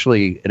he's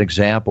actually an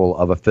example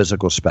of a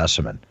physical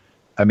specimen.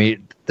 I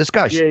mean, this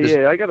guy. I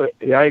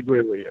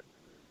agree with you.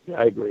 Yeah,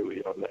 I agree with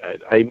you on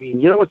that. I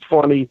mean, what's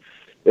funny?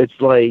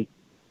 It's like,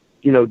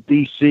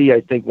 DC,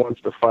 I think,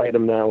 wants to fight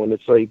him now, and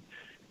it's like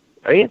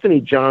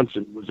Anthony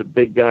Johnson was a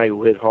big guy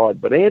who hit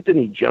hard, but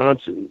Anthony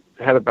Johnson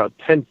had about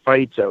 10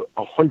 fights at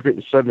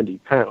 170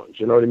 pounds,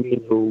 you know what I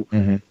mean, who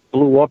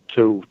blew up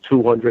to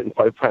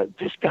 205 pounds.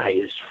 This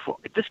guy's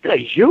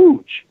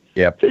huge.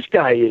 Yeah. This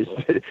guy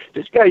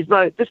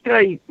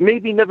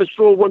maybe never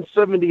saw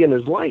 170 in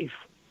his life.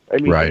 I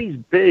mean, He's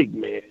big,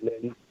 man,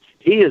 and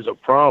he is a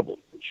problem.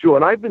 Sure,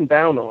 and I've been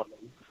down on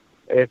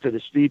him after the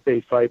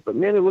Stipe fight, but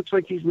man, it looks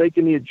like he's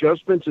making the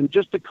adjustments, and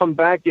just to come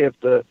back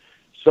after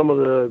some of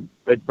the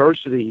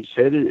adversity he's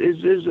hit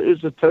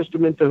is a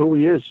testament to who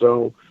he is.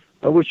 So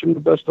I wish him the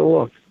best of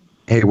luck.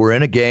 Hey, we're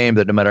in a game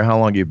that no matter how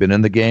long you've been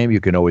in the game,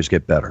 you can always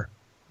get better,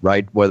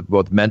 right?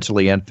 Both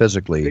mentally and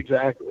physically.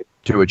 Exactly.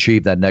 To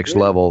achieve that next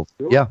level.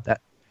 Sure. Yeah,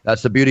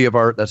 that's the beauty of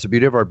our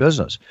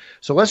business.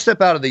 So let's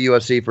step out of the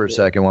UFC for a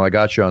second while I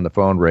got you on the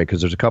phone, Ray,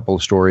 because there's a couple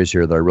of stories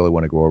here that I really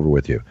want to go over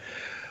with you.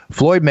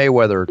 Floyd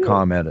Mayweather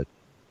commented,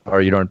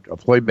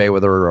 Floyd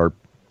Mayweather,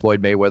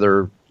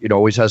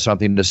 always has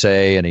something to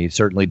say, and he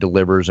certainly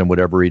delivers in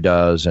whatever he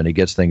does, and he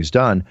gets things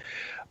done.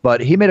 But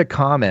he made a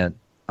comment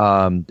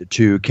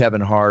to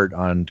Kevin Hart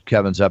on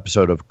Kevin's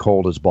episode of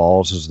Cold as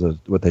Balls, is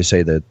what they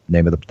say the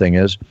name of the thing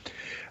is.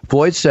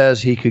 Floyd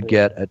says he could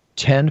get a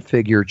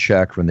 10-figure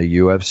check from the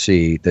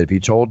UFC that if he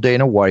told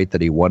Dana White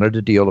that he wanted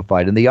a deal to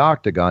fight in the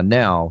octagon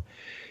now,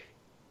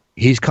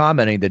 he's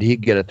commenting that he'd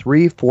get a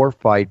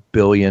 3-4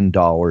 billion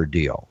dollar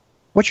deal.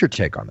 What's your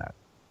take on that?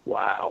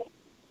 Wow.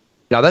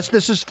 Now this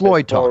is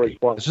Floyd talking.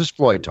 This is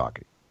Floyd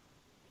talking.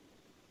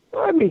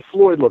 I mean,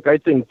 Floyd. Look, I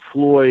think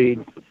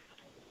Floyd,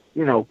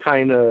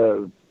 kind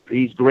of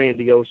he's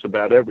grandiose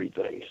about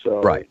everything.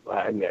 So, right.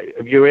 I mean,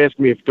 if you ask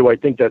me do I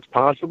think that's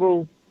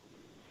possible?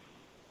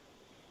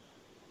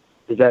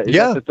 Is that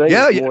the thing?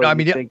 Yeah. I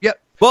mean, yeah.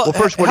 Well,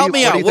 first, what do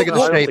you think of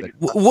the statement?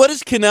 What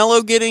is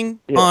Canelo getting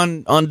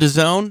on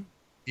DAZN?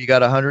 He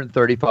got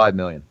 $135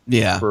 million.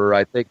 Yeah. For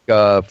I think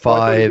 5.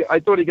 I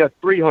thought he got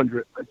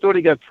 300. I thought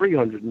he got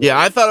 300 million. Yeah,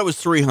 I thought it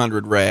was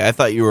 300. Ray, I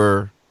thought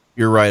you're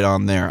right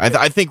on there.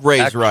 I think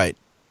Ray's right.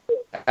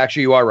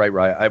 Actually, you are right,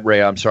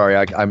 Ray. I'm sorry.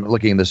 I'm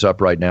looking this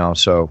up right now,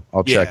 so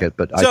I'll check it.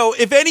 But so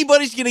if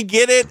anybody's gonna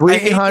get it,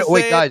 300.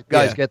 Wait,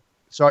 guys,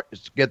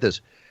 get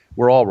this.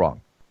 We're all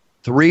wrong.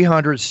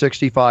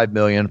 $365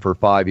 million for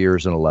 5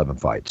 years and 11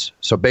 fights.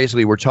 So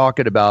basically, we're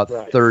talking about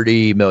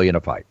 $30 million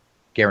a fight,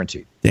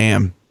 guaranteed.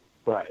 Damn.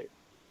 Right.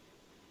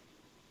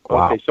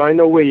 Wow. Okay, so I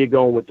know where you're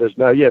going with this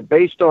now. Yeah,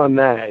 based on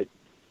that,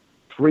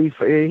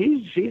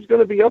 he's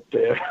going to be up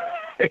there.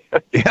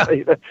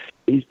 Yeah.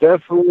 He's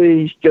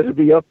definitely going to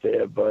be up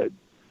there, but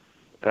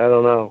I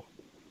don't know.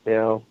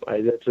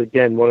 That's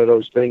again one of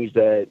those things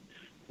that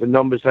the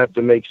numbers have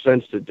to make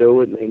sense to do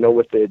it, and they know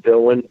what they're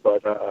doing.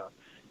 But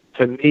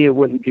to me, it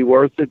wouldn't be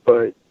worth it.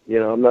 But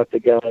I'm not the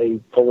guy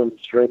pulling the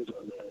strings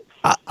on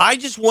that. I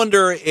just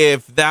wonder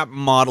if that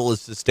model is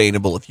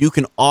sustainable. If you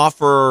can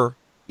offer,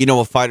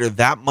 a fighter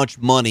that much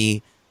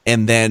money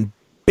and then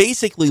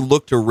basically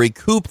look to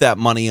recoup that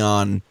money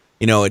on,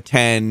 a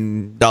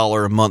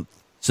 $10 a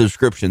month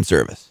subscrition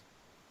service.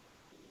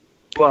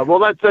 Well,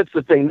 that's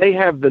the thing. They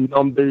have the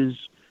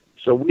numbers,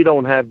 so we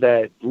don't have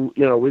that. We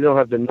don't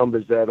have the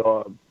numbers that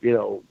are,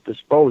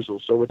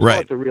 disposal. So it's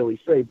hard to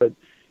really say. But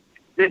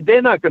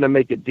they're not going to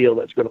make a deal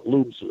that's going to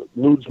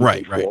lose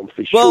money for them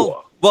for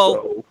sure.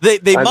 Well,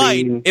 They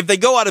might. If they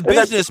go out of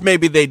business,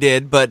 maybe they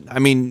did. But, I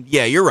mean,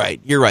 yeah, you're right.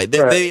 You're right.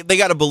 They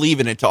got to believe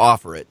in it to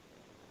offer it.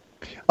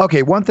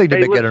 Okay, one thing to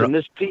hey, get listen,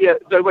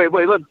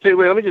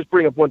 let me just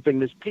bring up one thing.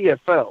 This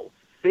PFL,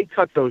 they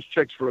cut those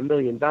checks for $1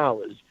 million.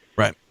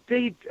 Right.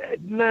 They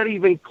not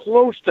even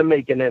close to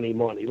making any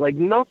money. Like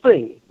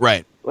nothing.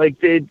 Right. Like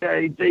they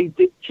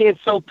can't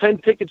sell 10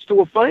 tickets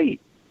to a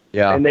fight.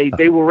 Yeah. And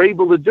they were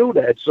able to do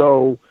that.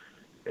 So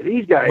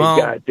these guys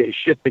got their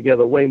shit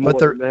together way more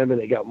than them,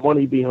 and they got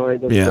money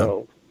behind them. Yeah.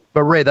 So.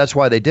 But Ray, that's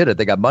why they did it.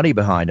 They got money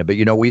behind it. But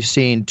we've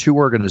seen two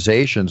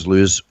organizations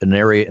lose in the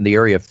area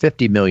of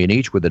 $50 million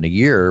each within a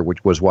year,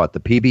 which was what, the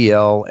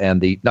PBL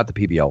and not the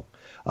PBL,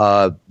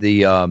 PFL,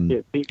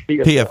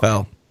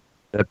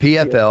 the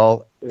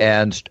PFL,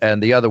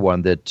 and the other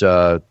one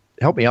that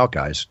help me out,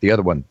 guys. The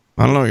other one.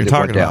 I don't know what you're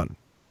talking about.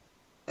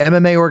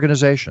 MMA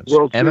organizations.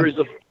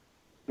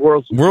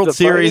 World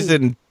Series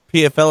and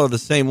PFL are the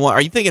same one.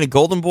 Are you thinking of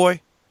Golden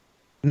Boy?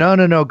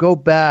 No. Go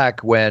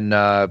back when.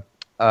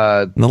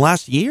 In the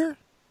last year?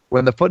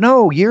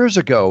 Years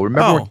ago.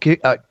 Remember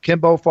when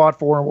Kimbo fought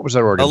for him? What was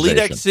that organization?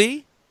 Elite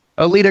XC?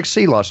 Elite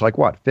XC lost like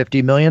what,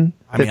 50 million?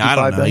 I mean, I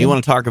don't know. million? You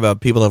want to talk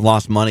about people that have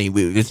lost money?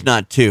 It's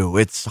not two.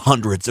 It's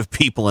hundreds of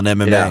people in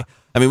MMA. Yeah.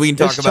 I mean, we can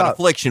talk It's about tough.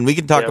 Affliction. We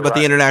can talk about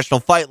the International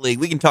Fight League.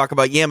 We can talk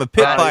about Yama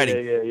Pit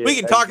fighting. We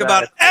can talk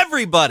about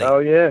everybody. Oh,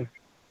 yeah.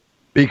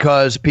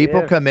 Because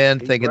people come in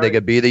thinking they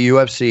could be the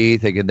UFC,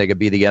 thinking they could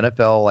be the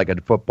NFL, like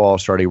in football,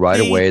 starting right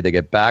away. They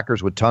get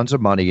backers with tons of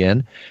money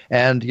in.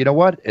 And you know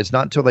what? It's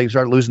not until they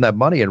start losing that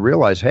money and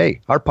realize, hey,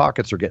 our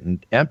pockets are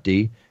getting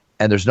empty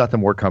and there's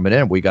nothing more coming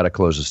in. We got to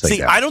close this thing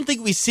down. I don't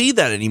think we see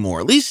that anymore.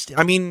 At least,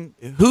 I mean,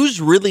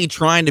 who's really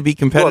trying to be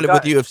competitive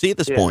with the UFC at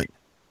this point?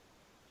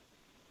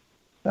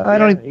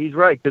 He's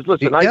right. Because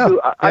listen,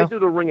 I do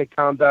the Ring of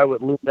Countdown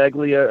with Lou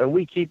Neglia, and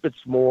we keep it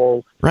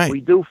small. Right. We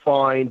do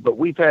fine, but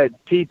we've had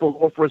people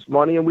offer us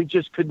money, and we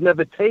just could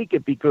never take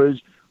it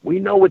because we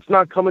know it's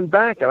not coming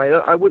back, and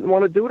I wouldn't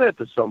want to do that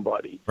to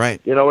somebody.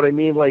 Right. You know what I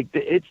mean? Like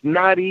it's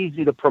not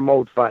easy to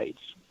promote fights.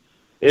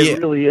 It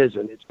really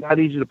isn't. It's not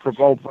easy to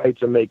promote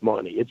fights and make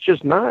money. It's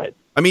just not.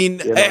 I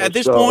mean, at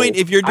this point,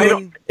 if you're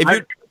doing,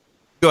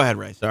 go ahead,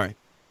 Ray. Sorry.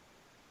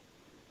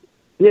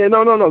 Yeah,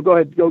 no. Go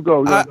ahead.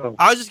 Go.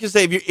 I was just gonna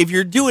say, if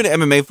you're doing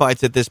MMA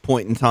fights at this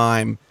point in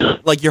time,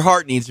 like your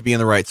heart needs to be in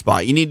the right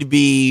spot. You need to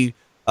be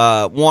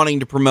wanting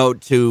to promote,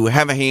 to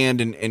have a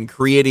hand in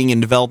creating and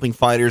developing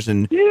fighters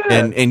and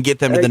get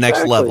them to the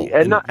next level,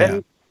 and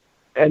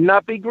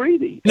not be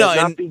greedy.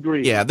 Not be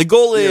greedy. Yeah, the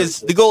goal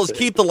is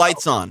keep the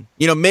lights on.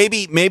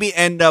 Maybe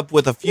end up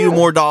with a few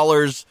more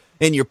dollars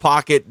in your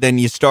pocket than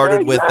you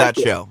started with that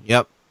show.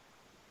 Yep.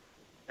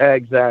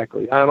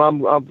 Exactly.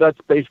 I'm that's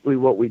basically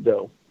what we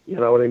do. You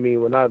know what I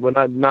mean? We're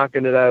not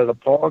knocking it out of the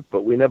park,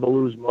 but we never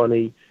lose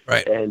money.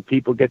 Right. And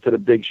people get to the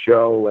big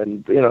show,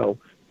 and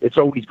it's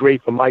always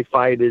great for my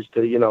fighters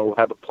to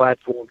have a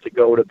platform to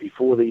go to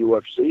before the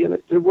UFC, and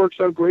it works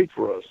out great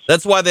for us.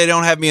 That's why they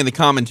don't have me in the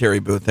commentary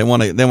booth. They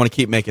want to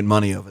keep making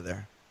money over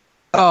there.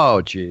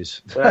 Oh, jeez.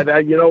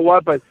 You know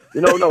what? But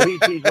no,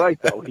 he's right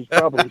though. He's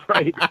probably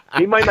right.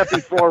 He might not be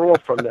far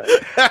off from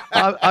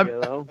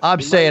that.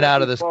 I'm staying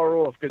out of this. Far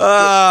off.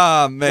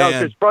 Man. No,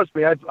 because trust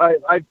me,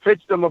 I've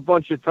pitched him a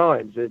bunch of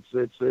times.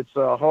 It's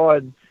a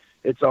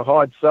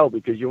hard sell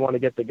because you want to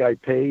get the guy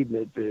paid,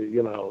 and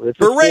it's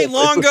for Ray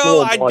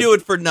Longo, I'd do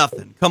it for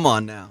nothing. Come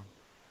on now.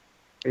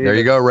 There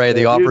you go, Ray.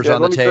 The offer's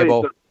on the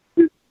table.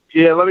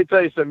 Yeah, let me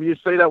tell you something. You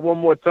say that one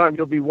more time,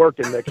 you'll be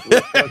working next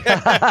week.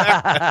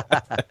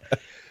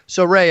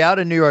 So, Ray, out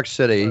in New York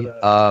City,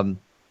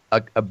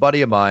 a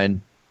buddy of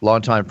mine,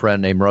 longtime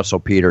friend named Russell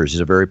Peters,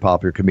 he's a very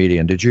popular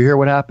comedian. Did you hear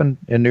what happened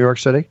in New York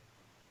City?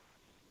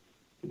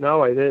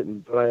 No, I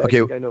didn't. But I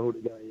think I know who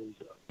the guy is.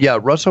 Yeah,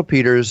 Russell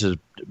Peters is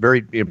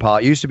very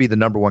used to be the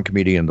number one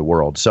comedian in the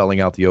world, selling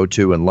out the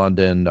O2 in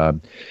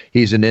London.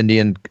 He's an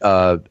Indian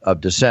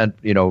of descent,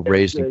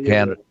 raised in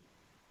Canada.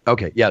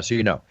 Okay, yeah, so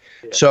Yeah.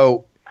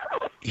 So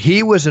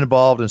he was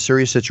involved in a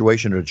serious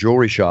situation at a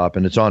jewelry shop,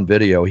 and it's on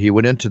video. He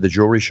went into the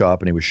jewelry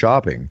shop and he was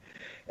shopping.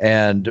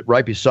 And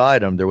right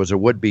beside him, there was a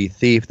would-be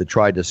thief that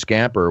tried to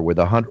scamper with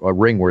a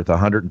ring worth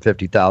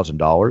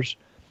 $150,000.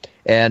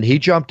 And he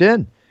jumped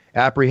in,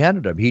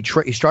 apprehended him. He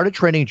started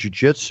training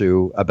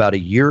jiu-jitsu about a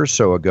year or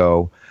so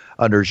ago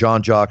under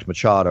Jean-Jacques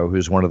Machado,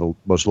 who's one of the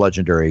most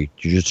legendary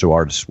jiu-jitsu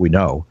artists we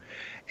know.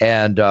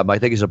 And I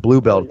think he's a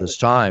blue belt at this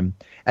time.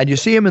 And you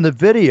see him in the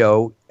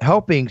video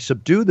helping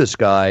subdue this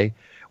guy.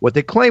 What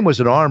they claim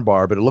was an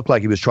armbar, but it looked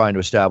like he was trying to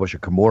establish a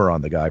Kimura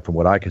on the guy from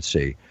what I could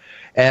see.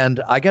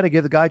 And I got to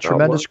give the guy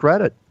tremendous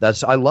credit.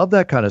 I love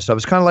that kind of stuff.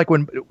 It's kind of like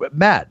when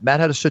Matt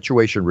had a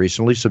situation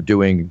recently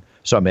subduing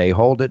some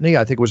a-hole, didn't he?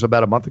 I think it was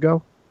about a month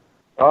ago.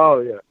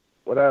 Oh, yeah.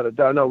 Without a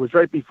doubt. No, it was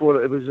right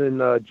before. It was in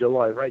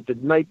July, right? The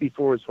night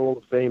before his Hall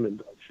of Fame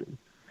induction.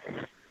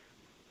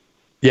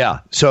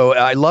 Yeah. So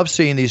I love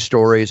seeing these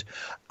stories.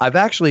 I've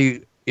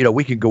actually,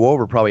 we can go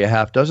over probably a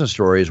half dozen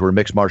stories where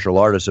mixed martial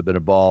artists have been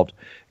involved,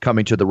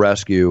 coming to the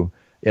rescue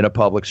in a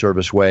public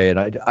service way. And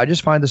I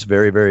just find this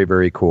very, very,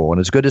 very cool. And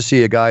it's good to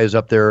see a guy who's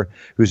up there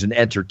who's an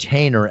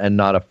entertainer and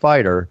not a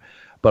fighter.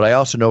 But I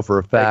also know for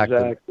a fact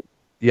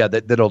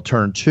that'll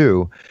turn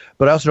too.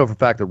 But I also know for a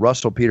fact that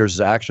Russell Peters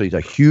is actually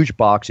a huge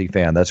boxing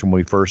fan. That's when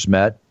we first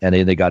met, and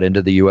then they got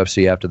into the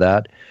UFC after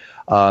that.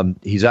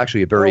 He's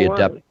actually a very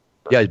adept.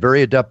 Yeah, he's a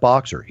very adept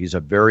boxer. He's a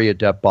very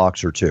adept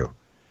boxer too.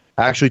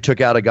 Actually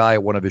took out a guy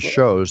at one of his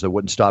shows that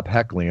wouldn't stop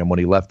heckling him when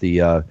he left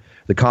the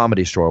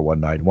Comedy Store one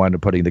night and wound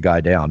up putting the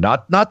guy down.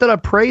 Not that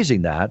I'm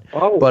praising that,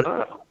 but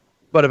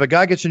if a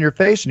guy gets in your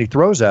face and he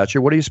throws at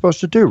you, what are you supposed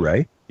to do,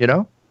 Ray? You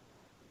know?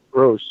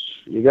 Bruce,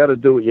 you got to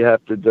do what you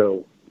have to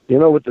do. You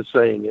know what the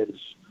saying is.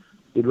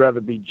 You'd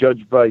rather be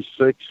judged by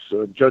 6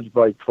 or judged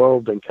by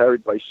 12 than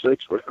carried by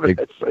 6, whatever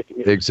that saying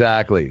is.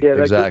 Exactly. Yeah,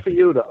 that's exactly. good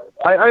for you, though.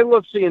 I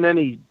love seeing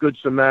any good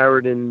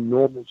Samaritan,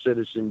 normal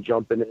citizen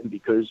jumping in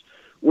because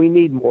we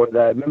need more of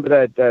that. Remember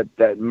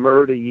that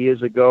murder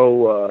years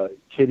ago,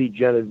 Kitty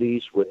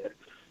Genovese, where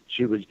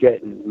she was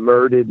getting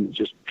murdered and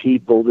just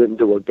people didn't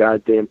do a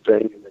goddamn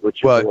thing,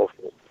 which is awful.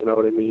 You know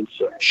what I mean?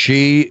 So,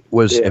 she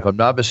was, if I'm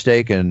not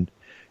mistaken,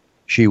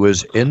 she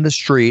was in the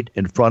street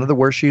in front of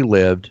where she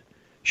lived.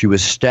 She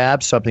was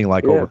stabbed something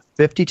like over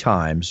 50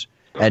 times,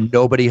 and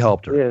nobody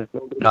helped her. Yeah,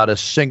 not a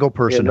single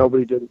person. Yeah,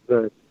 nobody did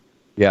that.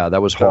 Yeah,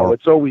 that was horrible. So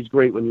it's always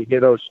great when you hear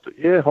those.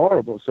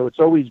 Horrible. So it's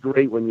always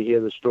great when you hear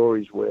the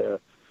stories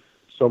where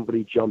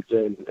somebody jumped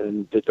in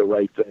and did the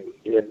right thing.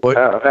 Yeah.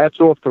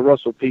 Hats off to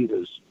Russell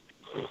Peters.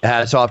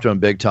 Hats off to him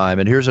big time.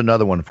 And here's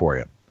another one for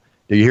you.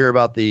 Did you hear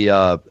about the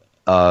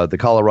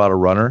Colorado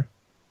runner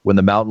when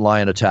the mountain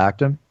lion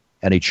attacked him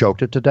and he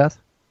choked it to death?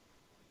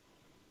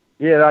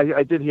 Yeah,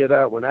 I did hear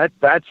that one.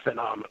 That's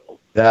phenomenal.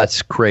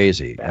 That's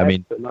crazy. That's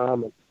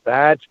phenomenal.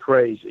 That's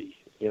crazy.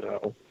 You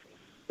know,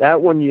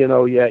 that one. You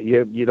know,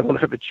 you don't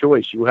have a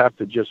choice. You have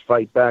to just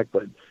fight back.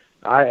 But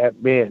that's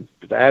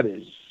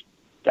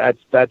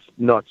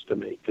nuts to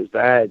me because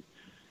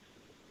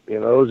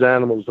those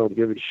animals don't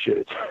give a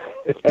shit.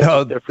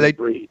 No, different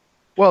breed.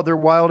 Well, they're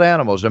wild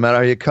animals. No matter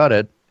how you cut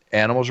it,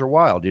 animals are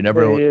wild. You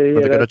never know where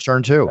they're going to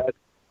turn to.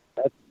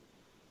 That's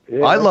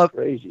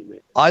crazy, man.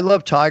 I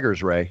love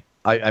tigers, Ray.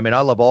 I mean, I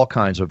love all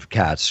kinds of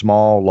cats,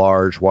 small,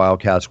 large,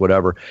 wild cats,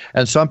 whatever.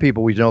 And some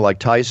people we know, like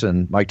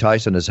Mike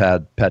Tyson has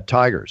had pet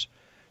tigers.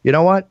 You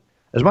know what?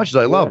 As much as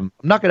I love them,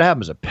 I'm not going to have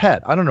them as a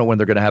pet. I don't know when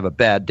they're going to have a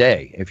bad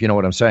day, if you know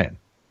what I'm saying.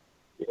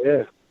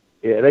 Yeah.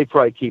 Yeah, they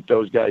probably keep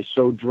those guys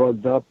so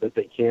drugged up that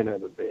they can't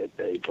have a bad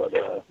day. But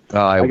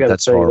I got to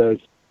say,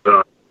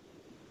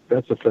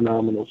 that's a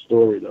phenomenal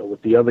story, though,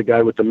 with the other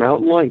guy with the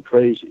mountain lion.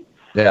 Crazy.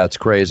 Yeah, it's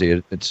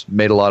crazy. It's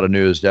made a lot of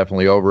news,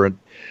 definitely, over it.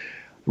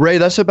 Ray,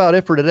 that's about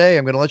it for today.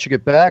 I'm going to let you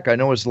get back. I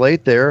know it's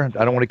late there.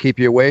 I don't want to keep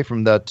you away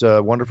from that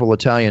wonderful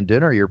Italian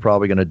dinner you're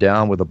probably going to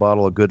down with a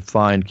bottle of good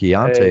fine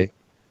Chianti.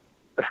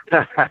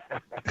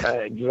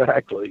 Hey.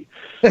 Exactly.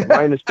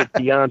 Minus the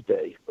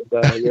Chianti.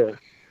 But, yeah.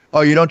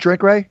 Oh, you don't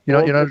drink, Ray?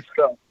 You're not.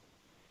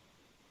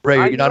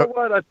 Ray, you're not.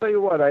 What? I tell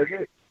you what.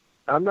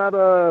 I'm not.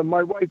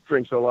 My wife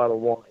drinks a lot of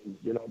wine,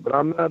 but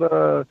I'm not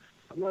a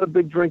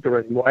big drinker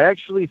anymore. I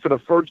actually, for the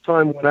first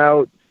time, went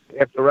out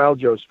after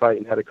Aljo's fight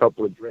and had a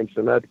couple of drinks,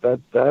 and that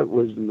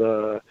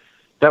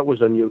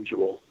was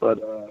unusual.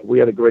 But we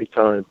had a great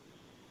time.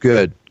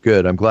 Good.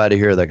 I'm glad to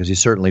hear that because he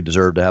certainly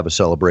deserved to have a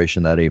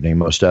celebration that evening,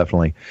 most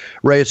definitely.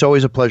 Ray, it's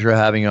always a pleasure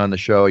having you on the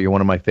show. You're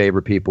one of my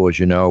favorite people, as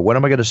you know. When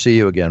am I going to see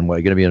you again? Are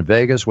you going to be in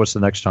Vegas? What's the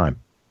next time?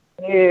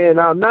 Yeah,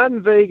 no, I'm not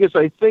in Vegas.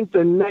 I think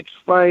the next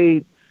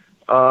fight,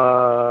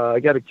 I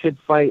got a kid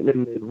fighting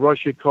in the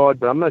Russia card,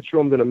 but I'm not sure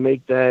I'm going to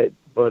make that.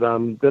 But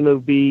I'm going to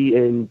be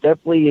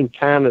definitely in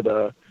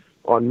Canada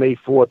on May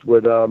 4th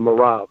with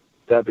Merab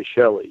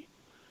Davisheli,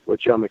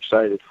 which I'm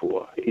excited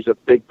for. He's a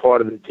big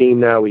part of the team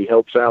now. He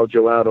helps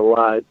Aljo out a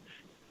lot.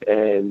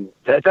 And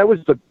that was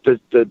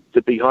the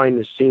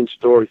behind-the-scenes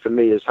story for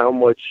me is how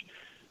much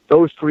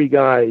those three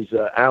guys,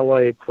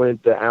 Ally,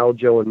 Clint,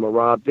 Aljo, and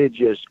Merab, they're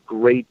just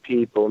great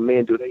people.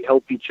 Man, do they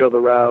help each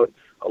other out.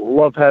 I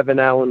love having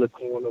Al in the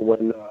corner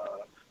when,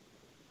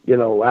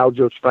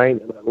 Aljo's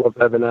fighting, and I love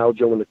having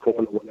Aljo in the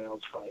corner when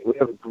Al's fighting. We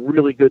have a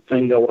really good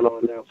thing going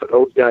on now for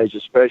those guys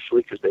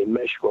especially because they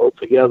mesh well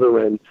together,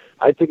 and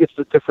I think it's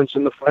the difference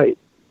in the fight.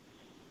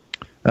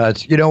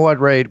 You know what,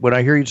 Ray? When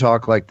I hear you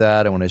talk like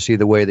that, and when I see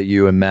the way that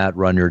you and Matt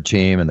run your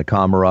team and the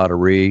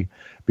camaraderie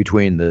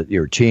between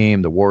your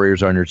team, the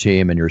Warriors on your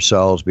team, and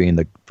yourselves being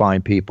the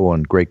fine people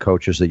and great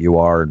coaches that you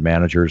are and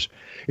managers,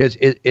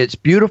 it's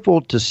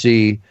beautiful to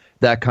see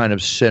that kind of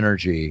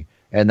synergy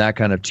and that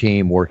kind of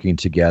team working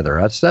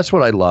together. That's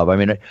what I love. I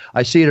mean,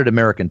 I see it at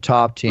American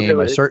Top Team.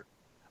 I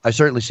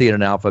certainly see it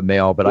in Alpha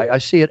Male, but I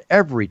see it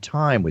every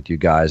time with you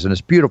guys, and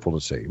it's beautiful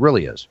to see. It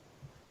really is.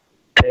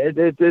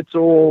 It's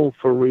all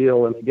for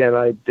real. And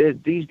again,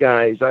 these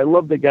guys, I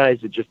love the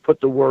guys that just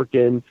put the work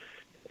in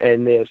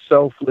and they're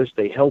selfless.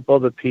 They help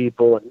other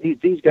people. And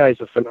these guys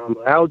are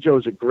phenomenal.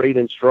 Aljo's a great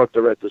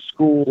instructor at the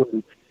school,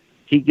 and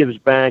he gives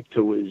back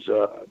to his,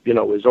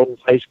 his old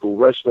high school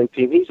wrestling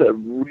team. He's a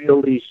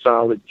really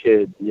solid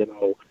kid,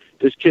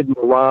 this kid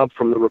Marab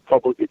from the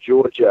Republic of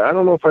Georgia. I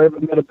don't know if I ever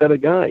met a better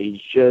guy.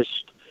 He's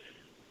just,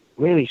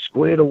 man, he's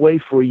squared away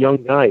for a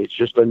young guy. It's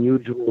just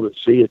unusual to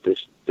see at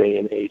this day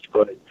and age,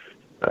 but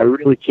I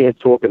really can't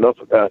talk enough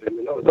about him.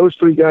 And those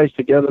three guys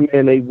together,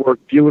 man, they work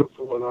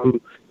beautiful,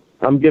 and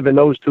I'm giving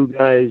those two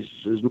guys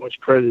as much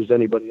credit as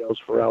anybody else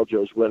for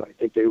Aljo's win. I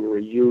think they were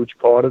a huge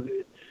part of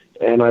it,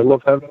 and I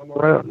love having them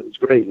around. It's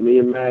great. Me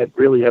and Matt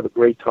really have a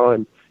great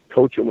time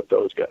coaching with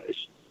those guys.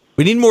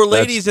 We need more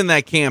ladies in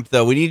that camp,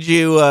 though. We need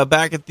you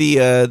back at the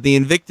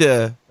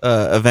Invicta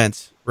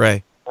events,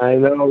 Ray. I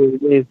know.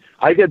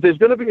 There's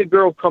going to be a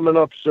girl coming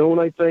up soon,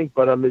 I think,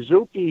 but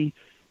Mizuki,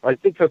 I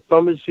think her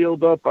thumb is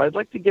healed up. I'd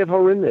like to get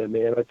her in there,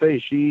 man. I tell you,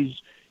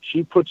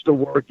 she puts the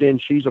work in.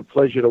 She's a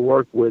pleasure to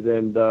work with,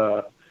 and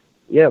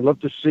I'd love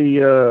to see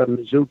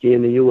Mizuki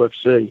in the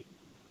UFC.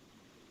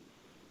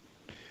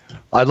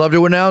 I'd love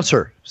to announce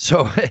her.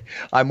 So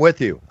I'm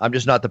with you. I'm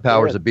just not the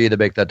powers that be to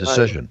make that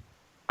decision.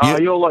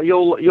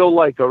 You'll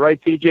like her,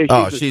 right,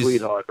 TJ? She's a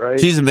sweetheart, right?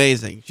 She's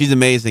amazing. She's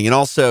amazing, and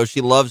also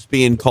she loves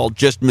being called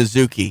just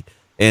Mizuki.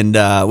 And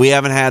we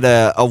haven't had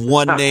a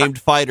one-named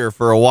fighter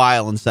for a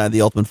while inside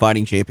the Ultimate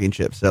Fighting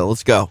Championship. So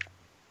let's go.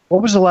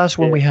 What was the last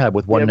one we had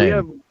with one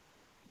name?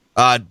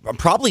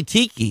 Probably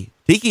Tiki.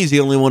 Tiki's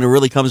the only one who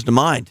really comes to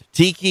mind.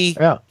 Tiki,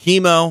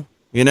 Chemo,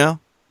 you know?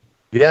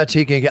 Yeah,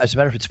 Tiki. As a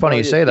matter of fact, it's funny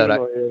you say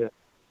that.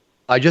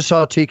 I just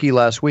saw Tiki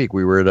last week.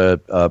 We were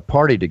at a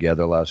party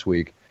together last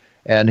week.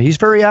 And he's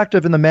very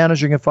active in the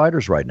managing of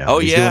fighters right now.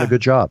 He's doing a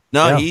good job.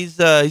 No, he's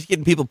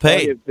getting people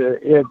paid.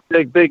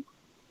 Big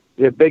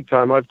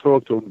time. I've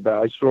talked to him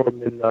about. I saw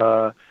him in.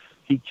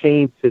 He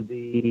came to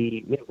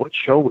what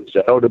show was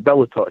that? Oh, the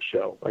Bellator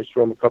show. I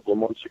saw him a couple of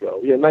months ago.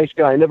 Yeah, nice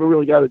guy. I never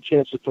really got a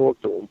chance to talk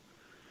to him.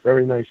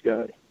 Very nice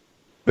guy.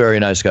 Very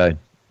nice guy,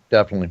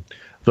 definitely.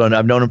 So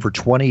I've known him for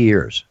 20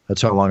 years.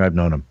 That's how long I've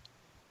known him.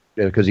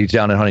 Yeah, because he's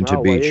down in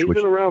Huntington Beach. He's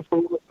been around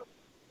for.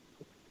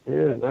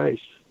 Yeah, nice.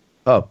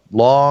 Oh,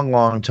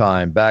 long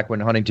time. Back when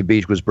Huntington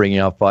Beach was bringing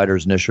out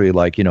fighters initially,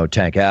 like,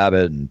 Tank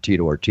Abbott and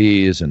Tito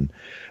Ortiz. And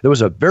there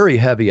was a very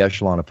heavy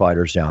echelon of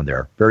fighters down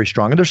there. Very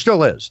strong. And there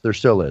still is.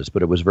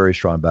 But it was very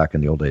strong back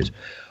in the old days.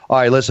 All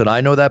right, listen,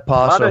 I know that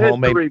pasta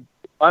homemade.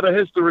 A lot of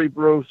history,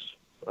 Bruce.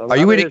 Are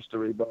you eating?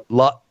 History, but...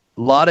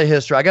 lot of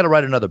history. I got to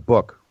write another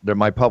book.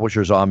 My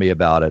publisher's on me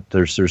about it.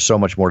 There's so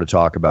much more to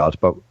talk about,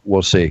 but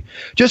we'll see.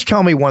 Just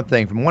tell me one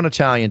thing, from one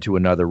Italian to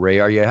another,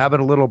 Ray. Are you having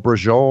a little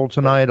braciole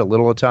tonight, a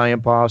little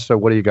Italian pasta?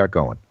 What do you got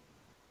going?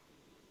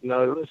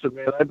 No, listen,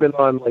 man, I've been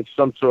on like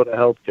some sort of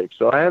health kick,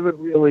 so I haven't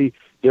really.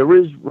 There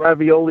is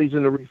raviolis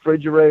in the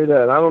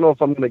refrigerator, and I don't know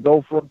if I'm going to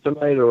go for them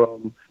tonight or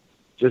I'm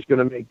just going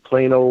to make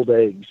plain old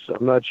eggs.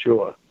 I'm not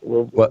sure.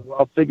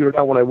 I'll figure it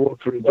out when I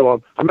walk through the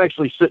door. I'm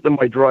actually sitting in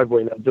my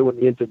driveway now doing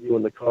the interview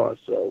in the car,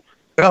 so.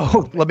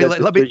 Oh, let me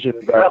let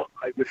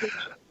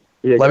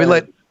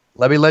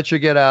you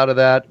get out of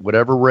that.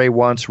 Whatever Ray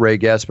wants, Ray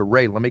gets. But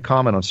Ray, let me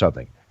comment on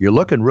something. You're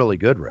looking really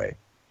good, Ray.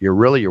 You're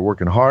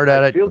working hard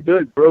at it. I feel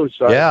good, Bruce.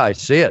 I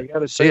see it. I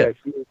gotta say, I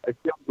feel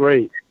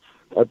great.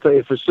 I'll tell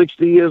you, for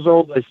 60 years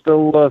old, I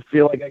still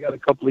feel like I got a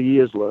couple of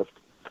years left.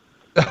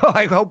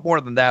 I hope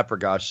more than that, for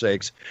gosh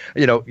sakes.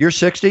 You're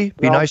 60.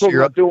 Be nice to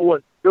your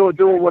doing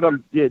what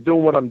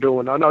I'm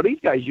doing. No, these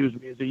guys use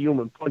me as a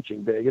human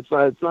punching bag. It's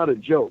not a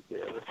joke,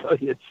 man. I tell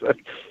you,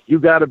 you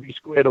got to be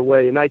squared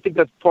away, and I think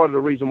that's part of the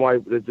reason why I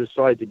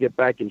decided to get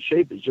back in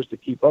shape, is just to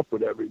keep up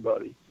with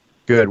everybody.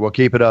 Good. Well,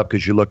 keep it up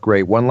because you look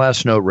great. One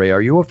last note, Ray.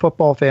 Are you a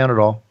football fan at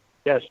all?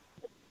 Yes.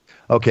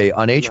 Okay.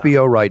 On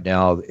HBO right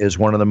now is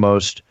one of the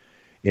most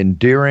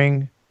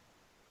endearing,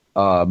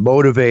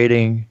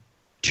 motivating,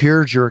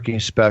 tear-jerking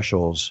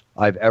specials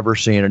I've ever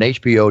seen, and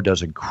HBO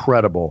does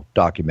incredible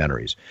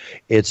documentaries.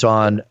 It's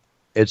on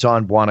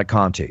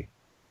Buonaconti,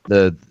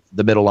 the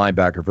middle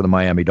linebacker for the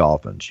Miami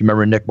Dolphins. You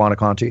remember Nick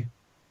Buonaconti?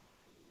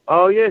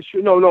 Oh yeah,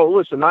 sure. No.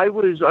 Listen, I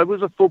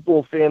was a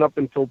football fan up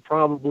until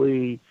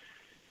probably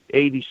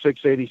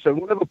 86,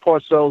 87. Whenever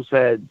Parcells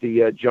had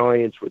the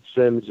Giants with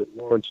Sims and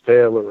Lawrence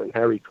Taylor and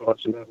Harry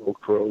Carson, that whole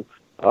crew.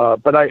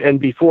 But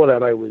before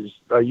that, I was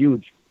a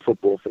huge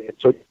football fan.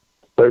 So.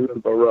 I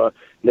remember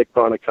Nick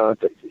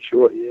Buonaconti for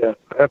sure. Yeah,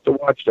 I have to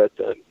watch that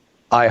then.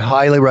 I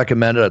highly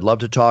recommend it. I'd love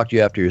to talk to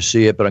you after you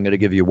see it, but I'm going to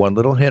give you one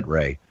little hint,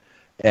 Ray.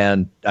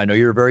 And I know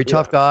you're a very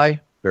tough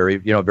guy,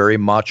 very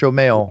macho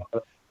male,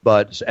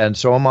 and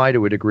so am I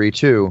to a degree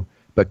too.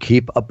 But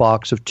keep a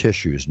box of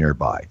tissues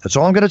nearby. That's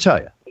all I'm going to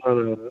tell you.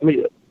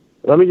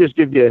 Let me just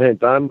give you a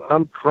hint.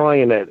 I'm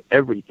crying at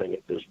everything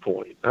at this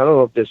point. I don't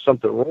know if there's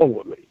something wrong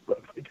with me, but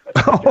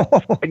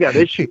I got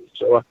issues.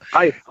 So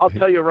I'll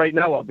tell you right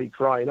now, I'll be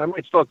crying. I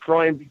might start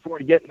crying before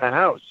I get in the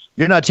house.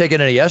 You're not taking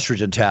any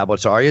estrogen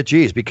tablets, are you?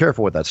 Geez, be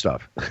careful with that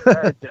stuff.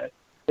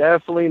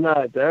 Definitely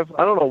not. I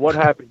don't know what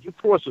happened. You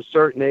cross a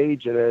certain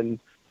age, and then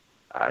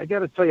I got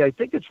to tell you, I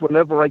think it's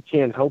whenever I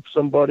can't help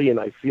somebody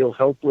and I feel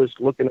helpless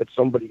looking at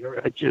somebody.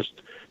 I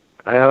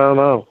don't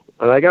know.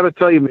 And I got to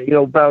tell you,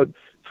 about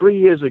 3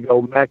 years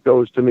ago, Matt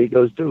goes to me,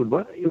 dude,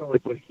 what?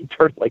 Like when he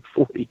turned like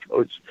 40, he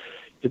goes,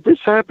 did this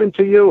happen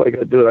to you? I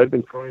go, dude, I've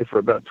been crying for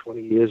about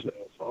 20 years now.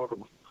 It's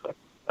horrible.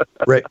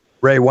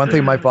 Ray, one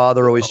thing my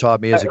father always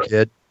taught me as a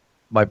kid.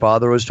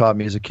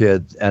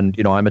 And,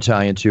 you know, I'm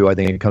Italian too. I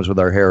think it comes with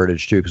our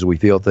heritage too, because we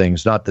feel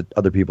things, not that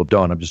other people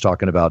don't. I'm just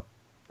talking about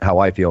how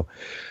I feel.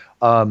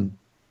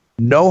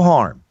 No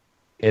harm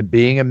in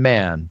being a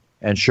man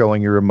and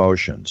showing your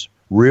emotions.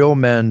 Real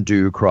men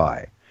do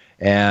cry.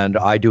 And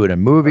I do it in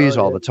movies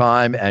all the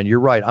time. And you're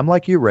right. I'm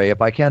like you, Ray.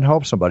 If I can't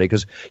help somebody,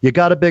 because you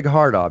got a big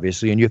heart,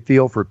 obviously, and you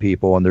feel for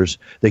people. And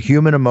the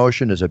human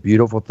emotion is a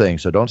beautiful thing.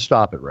 So don't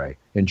stop it, Ray.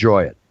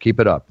 Enjoy it.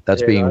 Keep it up.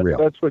 That's being real.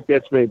 That's what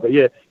gets me. But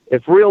yeah,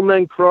 if real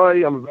men cry,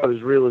 I'm about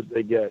as real as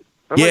they get.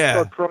 I might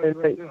start crying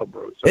right now,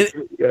 bro. So,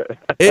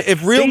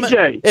 If real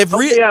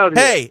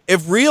DJ,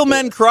 if real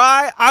men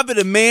cry, I've been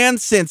a man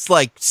since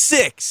like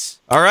 6.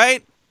 All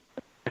right.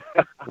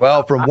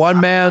 Well, from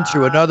one man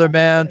to another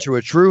man to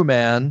a true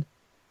man.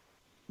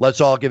 Let's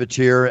all give a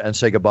tear and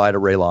say goodbye to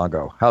Ray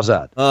Longo. How's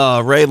that?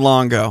 Ray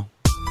Longo.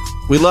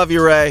 We love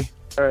you, Ray.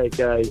 All right,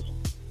 guys.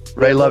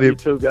 Ray, love you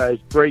too, guys.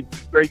 Great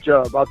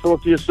job. I'll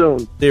talk to you soon.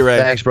 See you, Ray.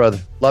 Thanks, brother.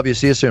 Love you.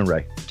 See you soon,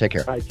 Ray. Take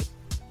care. All right.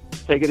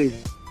 Take it easy.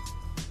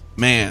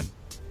 Man.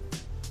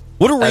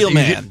 What a real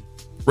man.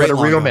 What a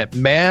real man.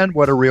 Man,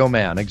 what a real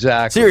man.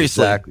 Exactly.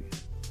 Seriously. Exactly.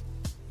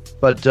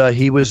 But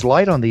he was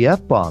light on the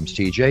F-bombs,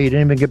 TJ. He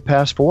didn't even get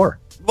past 4.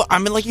 Well, I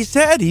mean, like you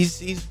said, he's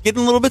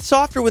getting a little bit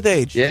softer with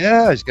age.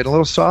 Yeah, he's getting a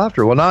little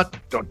softer. Well,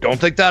 don't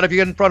think that if you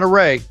get in front of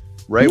Ray.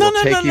 Ray will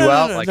take you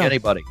out like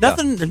anybody.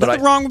 Nothing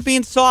wrong with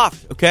being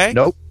soft, okay?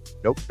 Nope.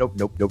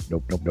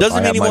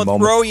 Doesn't mean he won't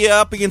throw you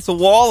up against a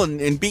wall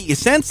and beat you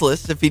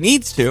senseless if he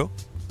needs to.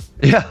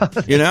 Yeah.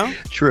 You know?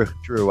 True.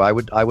 I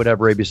would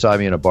have Ray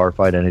beside me in a bar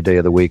fight any day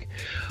of the week.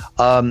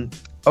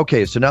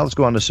 Okay, so now let's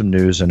go on to some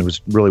news, and it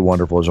was really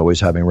wonderful as always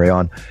having Ray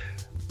on.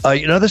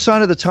 You know the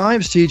sign of the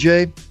times,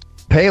 TJ?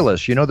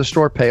 Payless. You know the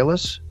store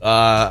Payless?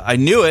 I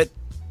knew it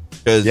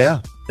because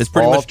it's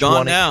pretty much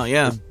gone now.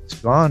 Yeah, it's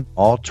gone.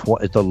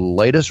 It's the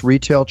latest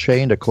retail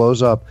chain to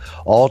close up.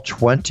 All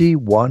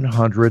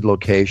 2,100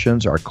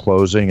 locations are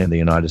closing in the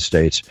United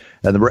States.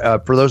 And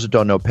for those that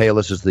don't know,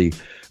 Payless is the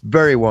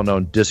very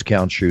well-known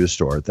discount shoe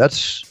store.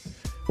 That's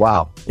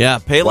wow. Yeah,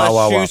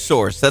 Payless Shoe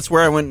Source. That's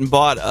where I went and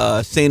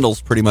bought sandals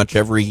pretty much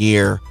every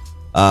year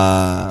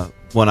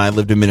when I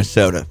lived in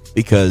Minnesota,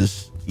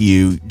 because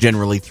you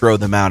generally throw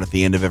them out at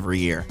the end of every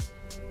year.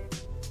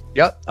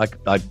 Yep,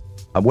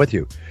 I'm with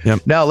you.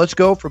 Yep. Now, let's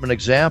go from an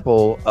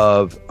example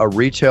of a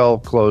retail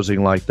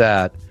closing like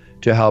that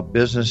to how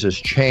business is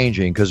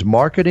changing, because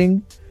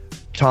marketing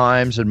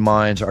times and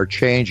minds are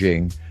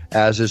changing,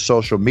 as is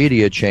social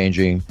media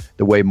changing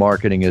the way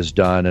marketing is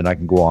done, and I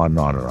can go on and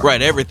on and on.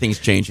 Right, everything's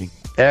changing.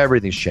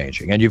 Everything's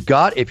changing. And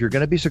if you're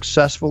going to be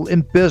successful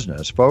in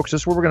business, folks,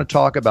 this is where we're going to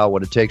talk about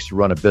what it takes to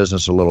run a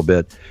business a little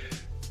bit.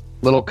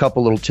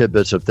 Couple little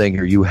tidbits of thing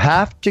here. You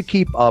have to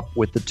keep up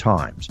with the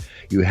times.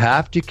 You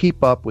have to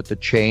keep up with the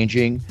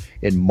changing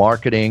in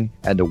marketing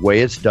and the way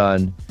it's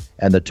done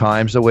and the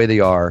times the way they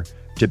are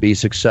to be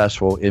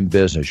successful in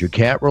business. You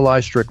can't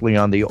rely strictly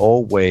on the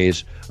old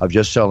ways of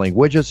just selling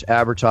widgets,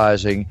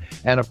 advertising,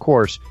 and of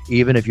course,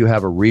 even if you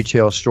have a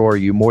retail store,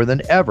 you more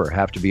than ever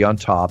have to be on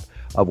top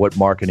of what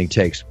marketing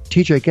takes.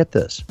 TJ, get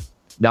this.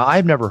 Now,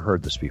 I've never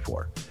heard this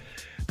before.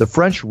 The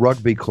French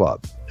Rugby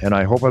Club, and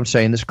I hope I'm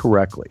saying this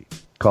correctly,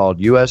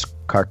 called US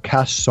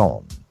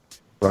Carcassonne,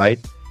 right?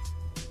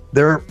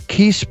 Their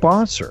key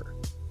sponsor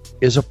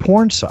is a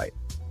porn site.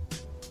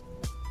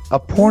 A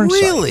porn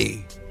site.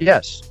 Really?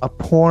 Yes, a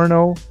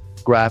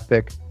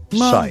pornographic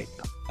site.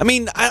 I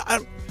mean,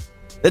 I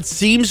that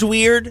seems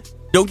weird.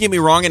 Don't get me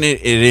wrong, and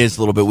it is a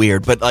little bit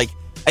weird, but like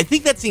I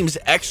think that seems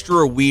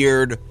extra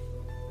weird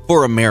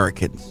for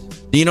Americans.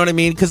 Do you know what I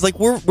mean? Because like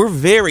we're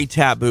very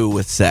taboo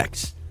with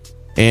sex.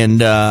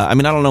 And, I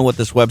mean, I don't know what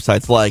this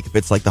website's like, if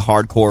it's like the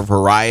hardcore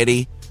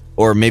variety,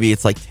 or maybe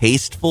it's like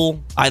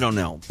tasteful. I don't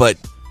know. But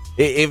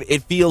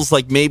it feels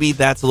like maybe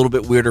that's a little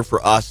bit weirder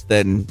for us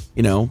than,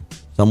 you know,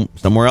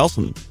 somewhere else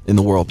in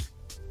the world.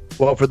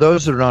 Well, for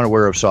those that are not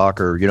aware of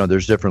soccer, you know,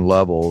 there's different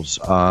levels.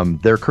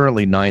 They're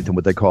currently 9th in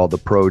what they call the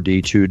Pro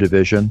D2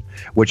 division,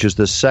 which is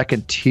the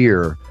second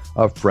tier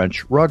of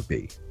French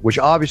rugby, which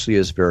obviously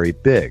is very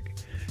big.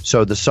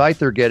 So the site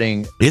they're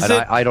getting... Is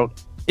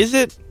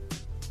it?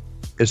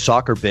 Is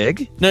soccer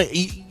big? No,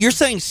 you're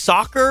saying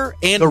soccer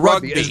and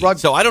rugby.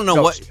 So I don't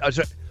know what.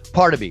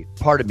 Pardon me.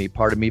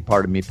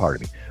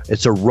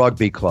 It's a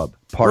rugby club.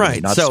 Pardon me,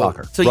 not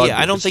soccer. So rugby, yeah,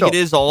 I don't think it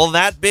is all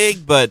that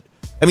big, but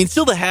I mean,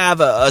 still to have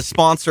a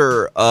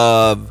sponsor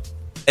of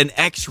an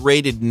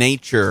X-rated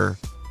nature,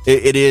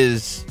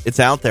 it's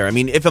out there. I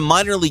mean, if a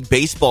minor league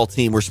baseball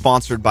team were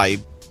sponsored by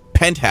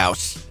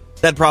Penthouse,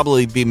 that'd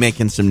probably be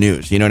making some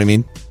news. You know what I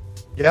mean?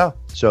 Yeah.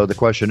 So the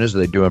question is, are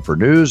they doing it for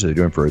news? Are they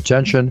doing it for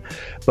attention?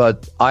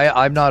 But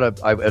I'm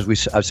not I've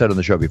said on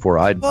the show before,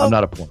 I'm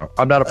not a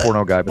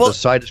porno guy, but the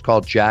site is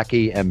called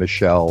Jackie and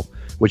Michelle,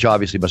 which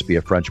obviously must be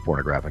a French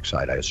pornographic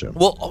site, I assume.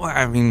 Well,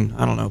 I mean,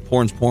 I don't know.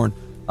 Porn's porn.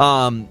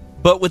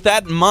 But with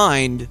that in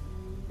mind,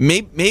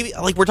 maybe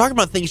like we're talking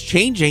about things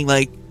changing.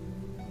 Like,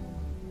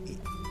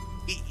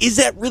 is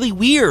that really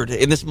weird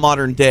in this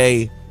modern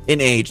day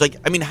and age? Like,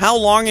 I mean, how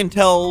long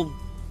until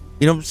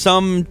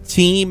some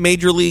team,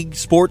 major league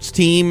sports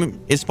team,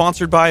 is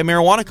sponsored by a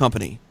marijuana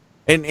company,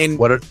 and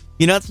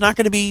it's not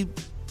going to be.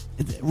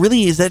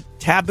 Really, is that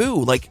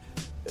taboo? Like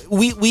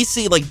we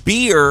see like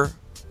beer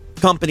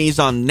companies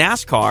on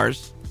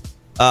NASCARs.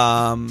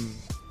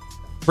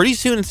 Pretty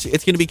soon, it's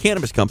going to be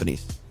cannabis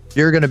companies.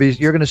 You're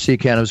going to see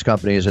cannabis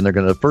companies, and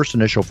the first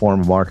initial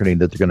form of marketing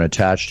that they're going to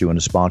attach to in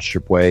a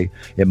sponsorship way,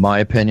 in my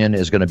opinion,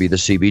 is going to be the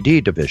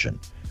CBD division,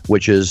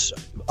 which is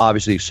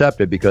obviously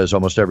accepted because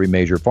almost every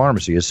major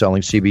pharmacy is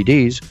selling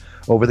CBDs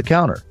over the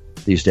counter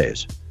these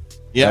days.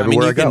 Yeah,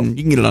 everywhere you can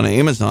get it on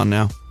Amazon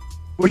now,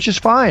 which is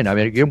fine. I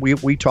mean, again,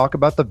 we talk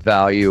about the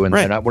value, and,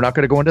 and we're not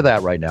going to go into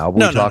that right now.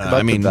 We talk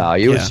about the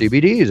value of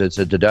CBDs. It's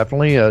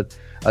definitely a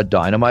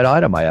dynamite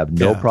item. I have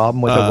no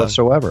problem with it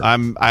whatsoever.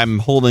 I'm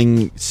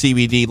holding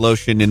CBD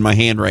lotion in my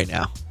hand right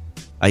now.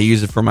 I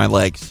use it for my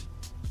legs.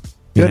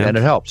 Good, and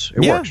it helps.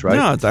 It works, right?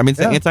 No, it's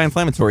an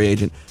anti-inflammatory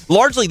agent.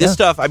 Largely, this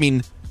stuff. I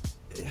mean,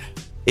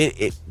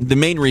 the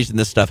main reason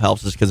this stuff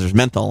helps is because there's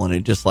menthol in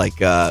it, just like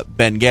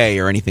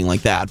Bengay or anything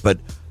like that. But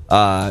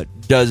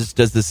does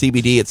the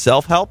CBD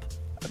itself help?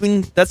 I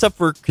mean, that's up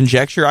for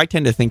conjecture. I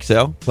tend to think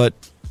so, but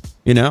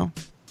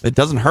it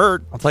doesn't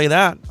hurt. I'll tell you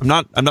that. I'm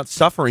not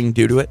suffering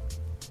due to it.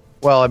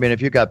 Well, I mean,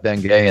 if you got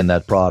Bengay in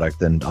that product,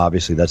 then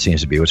obviously that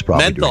seems to be what's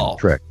probably doing the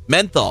trick.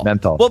 Menthol.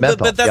 Well, but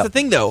that's the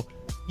thing, though.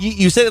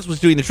 You say that's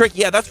what's doing the trick.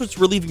 Yeah, that's what's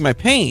relieving my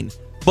pain.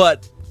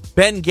 But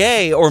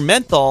Bengay or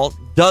menthol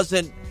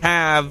doesn't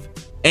have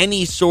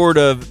any sort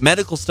of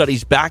medical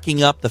studies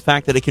backing up the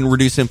fact that it can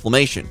reduce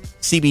inflammation.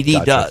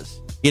 CBD does.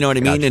 You know what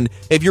I mean? And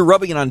if you're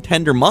rubbing it on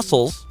tender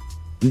muscles,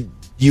 do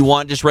you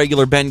want just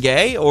regular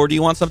Bengay, or do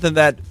you want something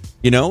that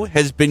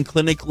has been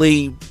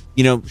clinically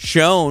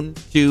shown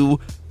to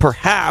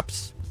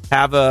perhaps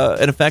have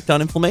an effect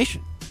on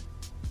inflammation?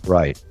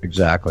 Right,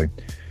 exactly.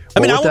 I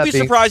mean, I won't be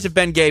surprised if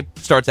Bengay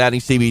starts adding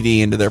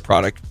CBD into their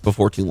product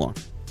before too long.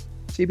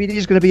 CBD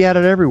is going to be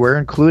added everywhere,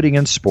 including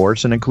in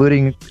sports, and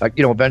including,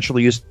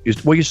 eventually,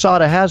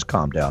 USADA has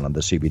calmed down on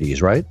the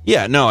CBDs, right?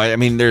 Yeah, no, I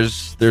mean,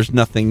 there's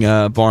nothing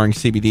barring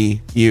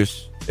CBD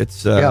use.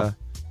 It's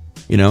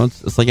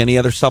it's like any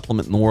other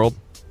supplement in the world.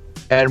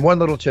 And one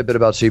little tidbit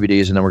about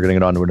CBDs, and then we're going to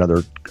get on to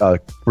another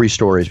 3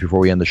 stories before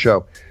we end the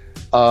show.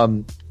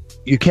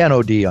 You can't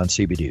OD on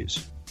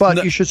CBDs,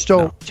 but you should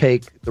still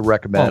take the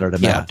recommended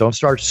amount. Yeah. Don't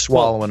start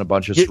swallowing a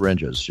bunch of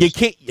syringes. You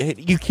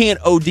can't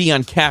OD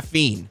on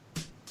caffeine.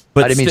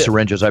 But I didn't mean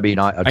syringes. I mean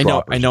I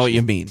know what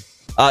you mean.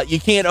 You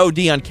can't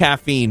OD on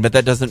caffeine, but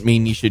that doesn't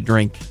mean you should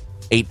drink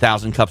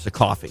 8,000 cups of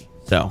coffee.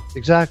 So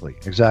exactly.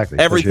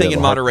 Everything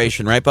in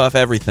moderation, right, Buff?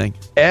 Everything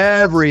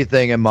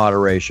in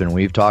moderation.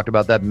 We've talked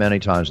about that many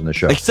times in the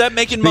show. Except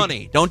making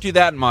money. Don't do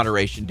that in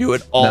moderation. Do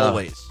it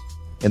always.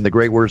 No. In the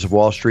great words of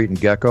Wall Street and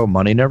Gecko,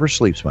 money never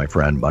sleeps, my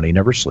friend. Money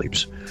never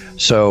sleeps.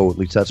 So at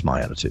least that's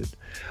my attitude.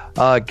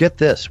 Get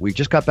this. We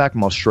just got back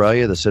from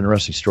Australia. This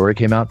interesting story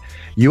came out.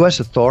 U.S.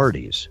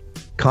 authorities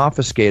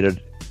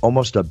confiscated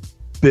almost $1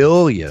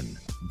 billion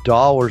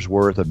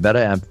worth of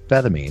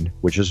methamphetamine,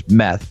 which is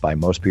meth by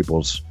most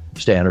people's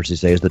standards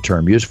these days, the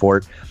term used for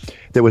it,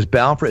 that was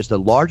bound for. It's the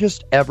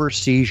largest ever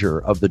seizure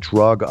of the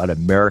drug on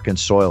American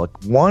soil.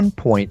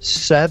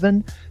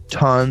 1.7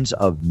 tons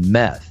of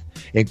meth,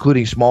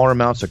 including smaller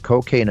amounts of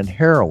cocaine and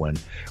heroin,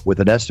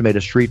 with an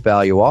estimated street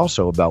value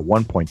also about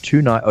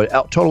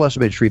total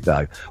estimated street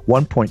value,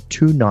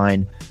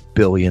 1.29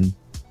 billion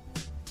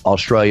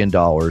Australian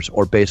dollars,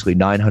 or basically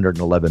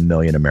 911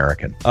 million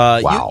American.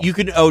 Wow. You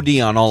can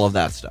OD on all of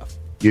that stuff.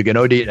 You can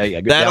OD.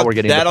 Now we're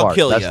getting the part.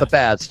 That's the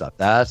bad stuff.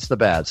 That's the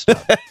bad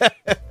stuff.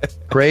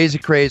 Crazy.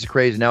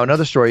 Now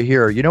another story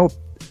here.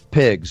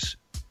 Pigs,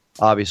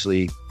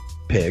 obviously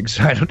pigs.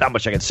 Not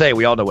much I can say.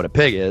 We all know what a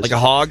pig is. Like a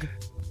hog?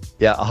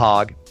 Yeah, a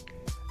hog.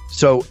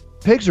 So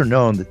pigs are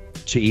known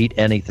to eat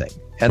anything.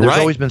 And there's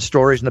always been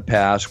stories in the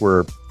past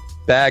where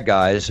bad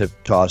guys have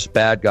tossed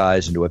bad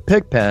guys into a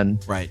pig pen,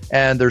 right?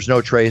 And there's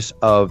no trace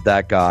of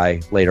that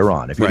guy later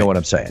on, if you know what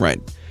I'm saying. Right.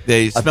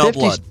 They smell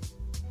blood.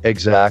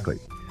 Exactly.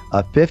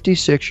 A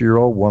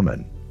 56-year-old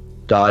woman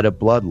died of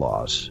blood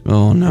loss.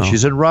 Oh, no.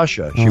 She's in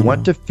Russia. She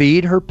went to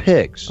feed her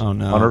pigs on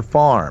her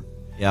farm.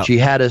 Yep. She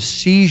had a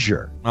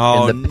seizure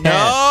in the pen.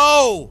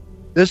 No!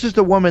 This is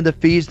the woman that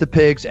feeds the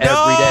pigs every day.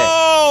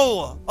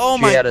 Oh,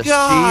 my God, She had a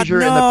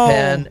seizure in the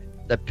pen.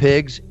 The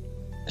pigs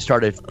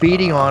started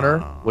feeding on her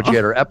when she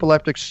had her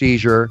epileptic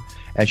seizure,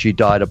 and she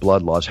died of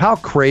blood loss. How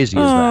crazy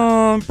is that?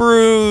 Oh,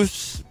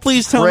 Bruce,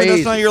 please tell me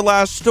that's not your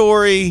last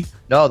story.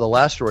 No, the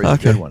last story is a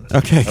good one.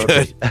 Okay,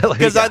 good.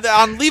 Because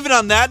I'm leaving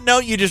on that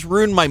note. You just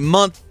ruined my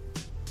month.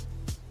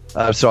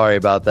 I'm sorry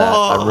about that.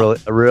 I'm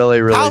really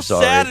sorry. How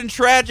sad and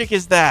tragic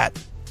is that?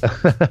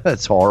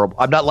 It's horrible.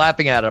 I'm not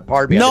laughing at it.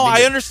 Pardon me. No,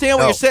 I understand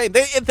what you're saying.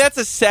 That's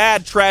a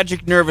sad,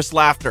 tragic, nervous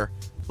laughter.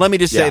 Let me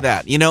just say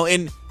that.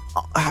 And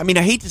I mean,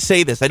 I hate to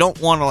say this. I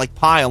don't want to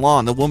pile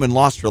on. The woman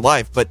lost her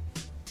life, but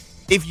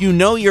if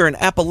you're an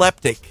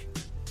epileptic,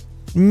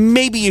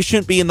 maybe you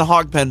shouldn't be in the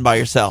hog pen by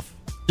yourself.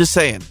 Just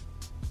saying.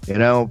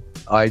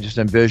 I just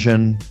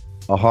envision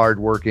a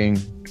hardworking,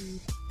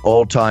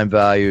 old-time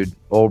valued,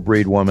 old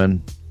breed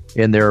woman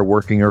in there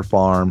working her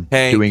farm,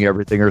 doing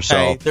everything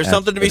herself. Hey, there's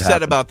something to be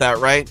said about that,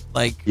 right?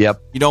 Like, you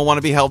don't want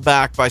to be held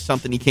back by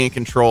something you can't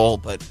control,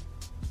 but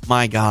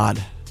my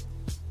God.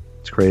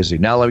 It's crazy.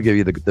 Now let me give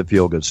you the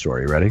feel-good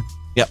story. Ready?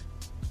 Yep.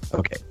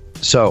 Okay.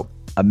 So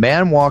a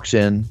man walks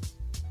in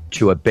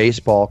to a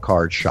baseball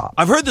card shop.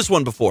 I've heard this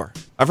one before.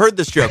 I've heard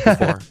this joke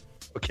before.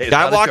 Okay.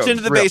 Guy walks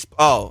into the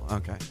baseball. Oh,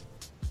 okay.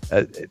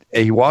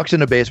 He walks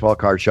into a baseball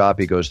card shop.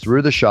 He goes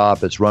through the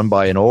shop. It's run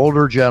by an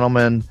older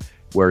gentleman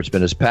where it's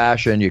been his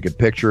passion. You can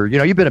picture,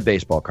 you've been in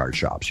baseball card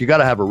shops. You got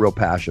to have a real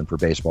passion for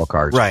baseball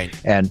cards, right?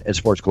 And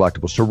sports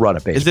collectibles to run a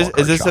baseball card shop.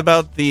 Is this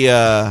about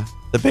the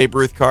Babe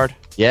Ruth card?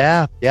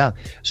 Yeah.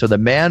 So the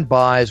man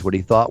buys what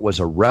he thought was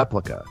a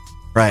replica,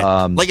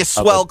 right? Like a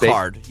swell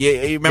card.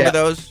 You remember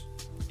those?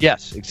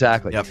 Yes,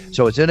 exactly. Yep.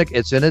 So it's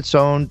in its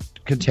own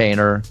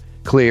container,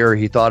 clear.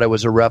 He thought it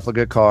was a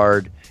replica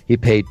card. He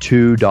paid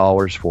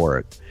 $2 for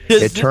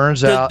it.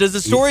 Turns out. Does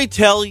the story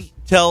tell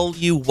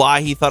you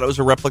why he thought it was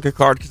a replica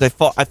card? Because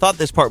I thought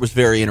this part was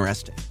very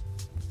interesting.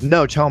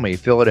 No, tell me.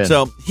 Fill it in.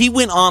 So he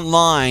went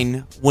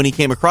online when he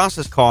came across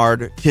this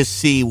card to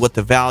see what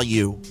the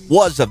value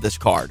was of this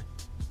card.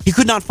 He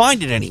could not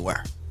find it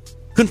anywhere.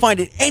 Couldn't find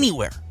it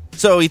anywhere.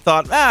 So he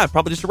thought,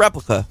 probably just a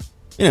replica.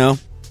 We'll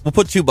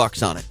put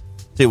 $2 on it.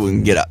 See what we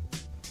can get up.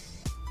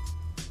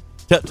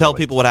 Tell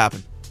people what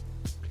happened.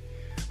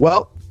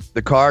 Well,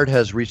 the card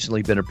has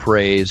recently been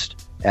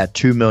appraised at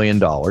 $2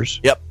 million.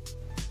 Yep.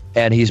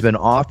 And he's been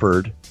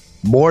offered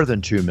more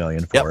than $2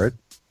 million for it.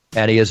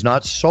 And he has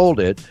not sold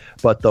it.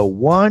 But the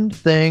one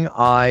thing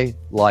I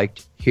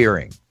liked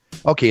hearing,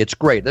 okay, it's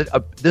great.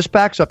 This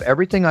backs up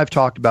everything I've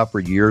talked about for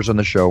years on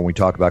the show when we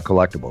talk about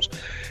collectibles.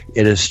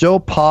 It is still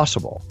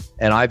possible,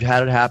 and I've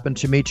had it happen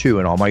to me too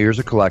in all my years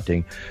of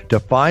collecting, to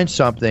find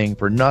something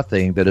for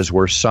nothing that is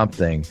worth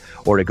something,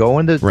 or to go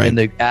in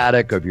the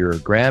attic of your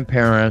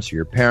grandparents or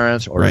your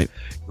parents or your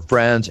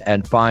friends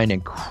and find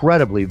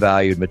incredibly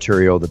valued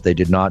material that they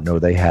did not know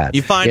they had.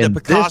 You find a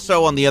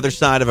Picasso on the other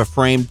side of a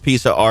framed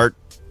piece of art,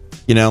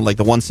 like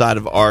the one side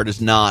of art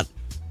is not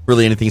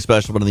really anything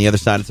special, but on the other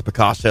side it's a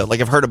Picasso. Like,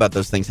 I've heard about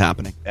those things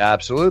happening.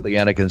 Absolutely,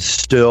 and it can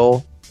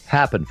still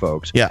happen,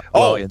 folks. Yeah.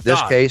 Well, in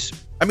this case,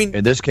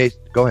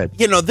 go ahead.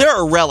 There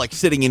are relics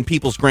sitting in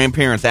people's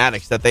grandparents'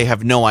 attics that they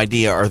have no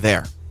idea are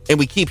there. And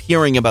we keep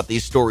hearing about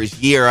these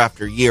stories year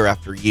after year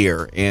after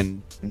year,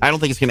 and I don't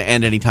think it's going to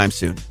end anytime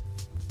soon.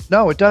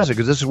 No, it doesn't,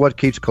 because this is what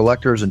keeps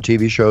collectors and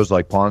TV shows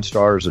like Pawn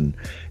Stars and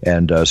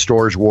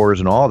Storage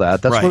Wars and all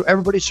that. That's what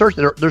everybody's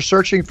searching. They're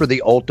searching for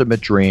the ultimate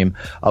dream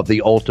of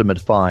the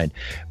ultimate find.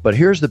 But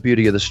here's the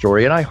beauty of the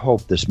story, and I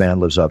hope this man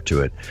lives up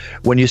to it.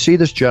 When you see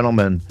this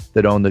gentleman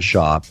that owned the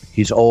shop,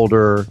 he's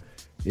older.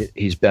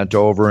 He's bent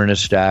over in his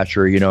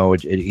stature,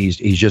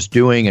 he's just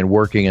doing and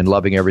working and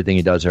loving everything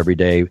he does every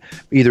day.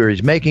 Either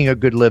he's making a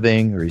good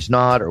living or he's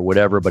not or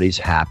whatever, but he's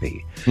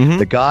happy. Mm-hmm.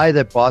 The guy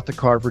that bought the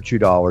card for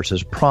 $2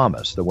 has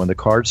promised that when the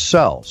card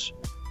sells,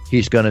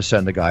 he's going to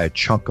send the guy a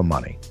chunk of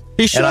money.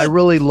 And I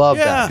really love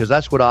that, because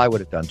that's what I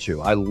would have done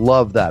too. I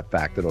love that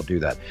fact that he'll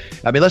do that.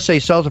 I mean, let's say he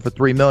sells it for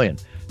 $3 million.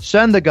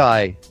 Send the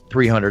guy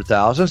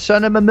 $300,000,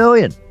 send him $1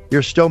 million.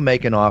 You're still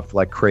making off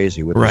like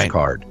crazy with this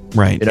card.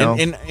 Right.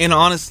 And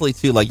honestly,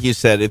 too, like you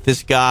said, if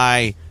this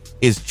guy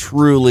is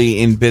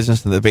truly in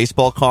business in the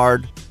baseball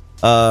card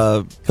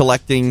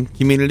collecting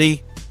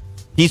community,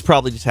 he's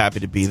probably just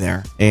happy to be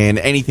there. And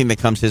anything that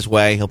comes his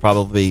way, he'll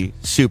probably be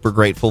super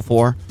grateful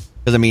for.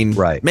 Because,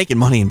 making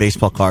money in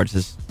baseball cards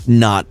is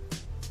not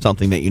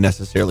something that you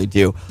necessarily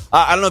do.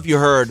 I don't know if you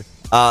heard,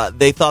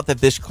 they thought that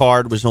this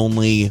card was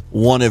only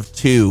one of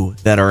two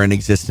that are in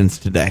existence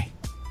today.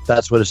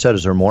 That's what it said.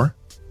 Is there more?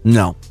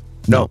 No.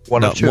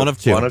 One of two. One of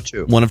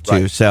two.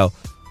 Right. So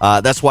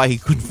that's why he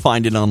couldn't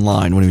find it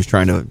online when he was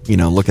trying to,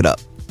 look it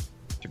up.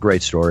 It's a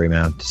great story,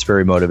 man. It's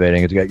very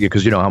motivating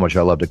because you know how much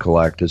I love to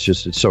collect.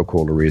 It's so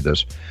cool to read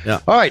this. Yeah.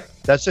 All right,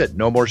 that's it.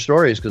 No more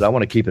stories because I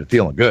want to keep it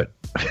feeling good.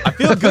 I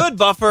feel good,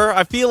 Buffer.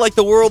 I feel like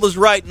the world is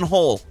right and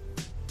whole.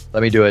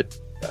 Let me do it.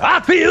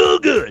 I feel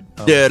good.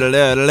 All right,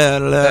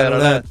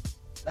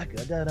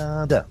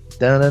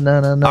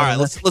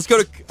 let's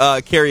go to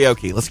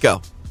karaoke. Let's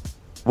go.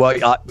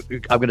 Well,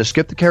 I'm going to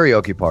skip the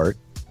karaoke part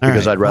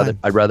because I'd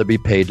rather be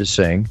paid to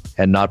sing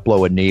and not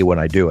blow a knee when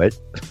I do it.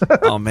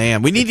 Oh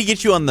man, we need to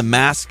get you on The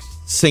Masked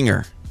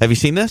Singer. Have you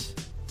seen this?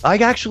 I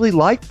actually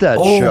like that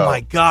show. Oh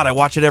my God, I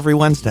watch it every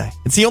Wednesday.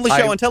 It's the only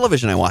show on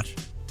television I watch.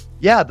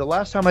 Yeah, the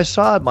last time I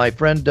saw it, my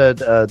friend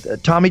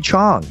Tommy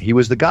Chong, he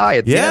was the guy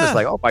at the end. It's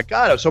like, oh my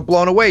God, I was so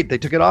blown away. They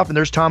took it off, and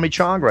there's Tommy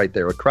Chong right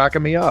there,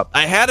 cracking me up.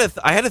 I had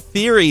a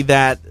theory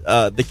that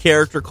the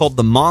character called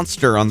the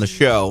Monster on the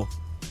show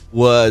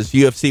was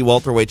UFC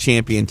welterweight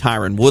champion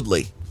Tyron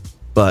Woodley,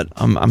 but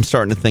I'm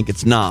starting to think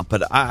it's not.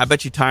 But I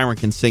bet you Tyron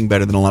can sing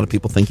better than a lot of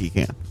people think he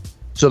can.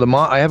 So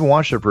I haven't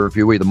watched it for a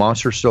few weeks. The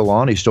Monster's still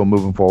on? He's still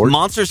moving forward?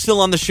 Monster's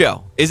still on the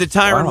show. Is it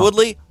Tyron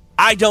Woodley?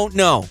 I don't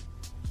know.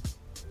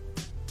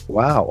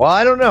 Wow. Well,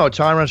 I don't know.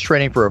 Tyron's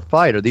training for a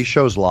fight. Are these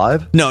shows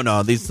live?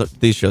 No.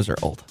 These shows are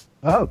old.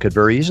 Oh, could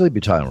very easily be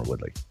Tyron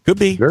Woodley. Could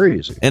be. Very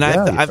easy. And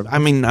I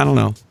mean, I don't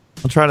know.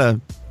 I'll try to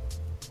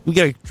We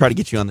got to try to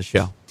get you on the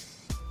show.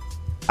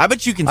 I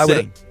bet you can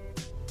sing.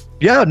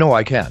 Yeah, no,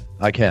 I can.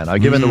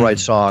 Given the right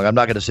song, I'm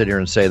not going to sit here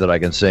and say that I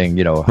can sing,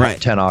 10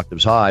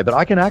 octaves high, but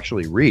I can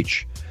actually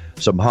reach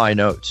some high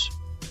notes.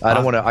 I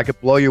don't want to. I could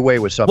blow you away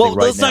with something right now.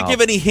 Well, let's not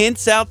give any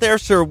hints out there,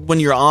 so when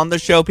you're on the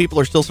show, people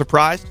are still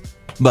surprised.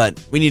 But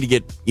we need to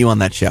get you on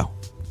that show.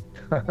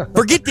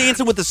 Forget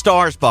Dancing with the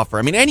Stars, Buffer.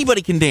 I mean,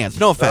 anybody can dance.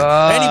 No offense.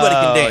 Anybody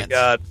can dance.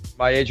 God.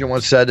 My agent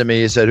once said to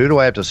me, he said, who do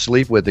I have to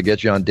sleep with to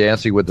get you on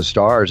Dancing with the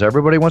Stars?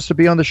 Everybody wants to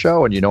be on the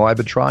show, and I've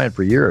been trying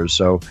for years.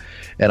 So,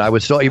 and I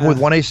would still, even with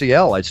one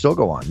ACL, I'd still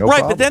go on. No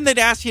problem. But then they'd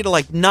ask you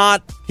to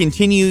not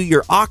continue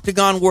your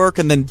octagon work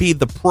and then be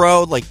the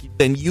pro.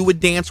 Then you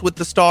would dance with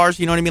the stars.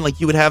 You know what I mean?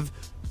 You would have,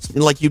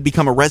 you'd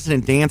become a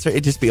resident dancer.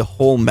 It'd just be a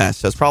whole mess.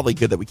 So it's probably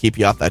good that we keep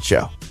you off that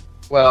show.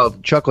 Well,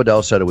 Chuck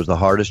Liddell said it was the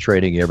hardest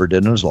training he ever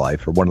did in his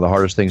life, or one of the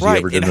hardest things he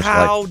ever did in his life.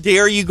 How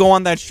dare you go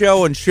on that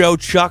show and show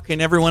Chuck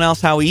and everyone else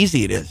how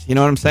easy it is? You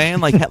know what I'm saying?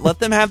 Let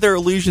them have their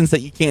illusions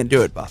that you can't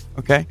do it, Buff.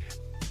 Okay?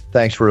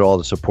 Thanks for all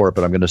the support,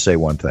 but I'm going to say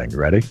one thing. You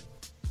ready?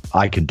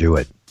 I can do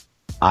it.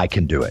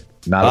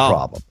 Not a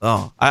problem.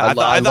 Oh, I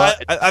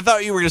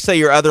thought you were going to say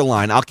your other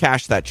line. I'll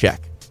cash that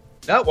check.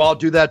 No, well, I'll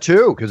do that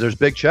too, because there's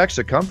big checks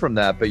that come from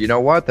that. But you know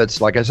what?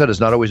 That's, like I said, it's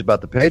not always about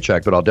the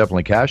paycheck, but I'll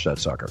definitely cash that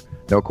sucker.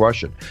 No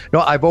question.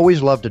 No, I've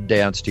always loved to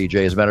dance,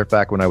 TJ. As a matter of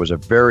fact, when I was a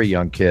very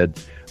young kid,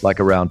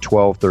 around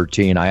 12,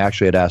 13, I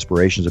actually had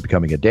aspirations of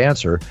becoming a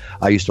dancer.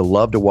 I used to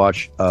love to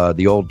watch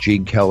the old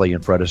Gene Kelly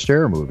and Fred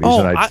Astaire movies.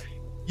 Oh, and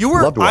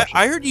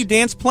I heard you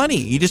dance plenty.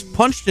 You just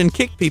punched and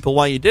kicked people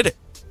while you did it.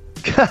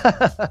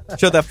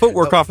 Show that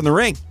footwork off in the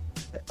ring.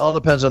 All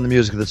depends on the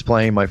music that's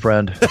playing, my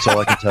friend. That's all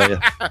I can tell you.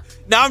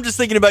 Now I'm just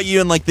thinking about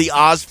you in the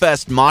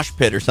Ozfest mosh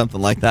pit or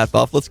something like that,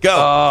 Buff. Let's go.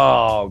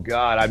 Oh,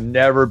 God. I've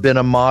never been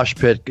a mosh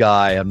pit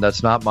guy.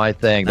 That's not my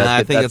thing.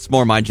 I think that's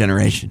more my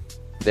generation.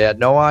 Yeah,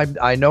 no,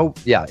 I know.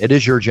 Yeah, it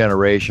is your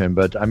generation.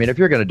 But, I mean, if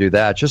you're going to do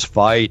that, just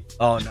fight.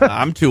 Oh, no,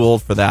 I'm too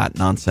old for that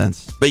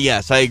nonsense. But,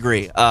 yes, I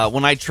agree.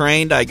 When I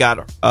trained, I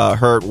got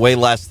hurt way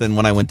less than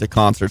when I went to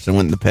concerts and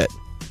went in the pit.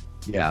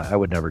 Yeah, I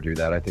would never do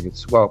that. I think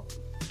it's,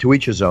 to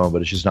each his own,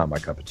 but it's just not my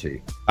cup of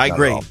tea. I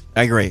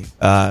agree.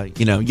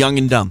 Young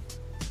and dumb,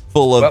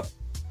 full of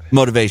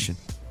motivation.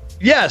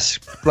 Yes.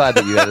 Glad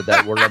that you added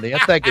that word on the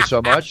end. Thank you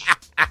so much.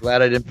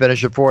 Glad I didn't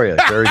finish it for you.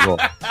 Very cool.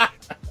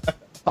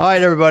 All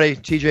right, everybody.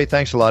 TJ,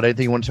 thanks a lot.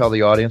 Anything you want to tell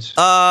the audience?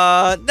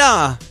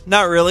 Nah,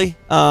 not really.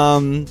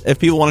 If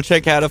people want to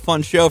check out a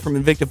fun show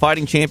from Invicta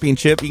Fighting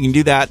Championship, you can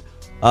do that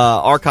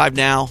archived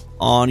now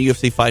on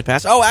UFC Fight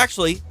Pass. Oh,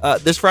 actually,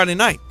 this Friday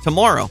night,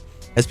 tomorrow,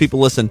 as people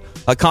listen,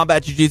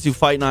 Combat Jiu-Jitsu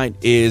Fight Night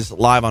is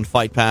live on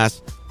Fight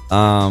Pass.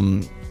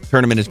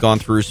 Tournament has gone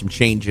through some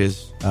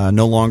changes.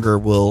 No longer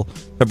will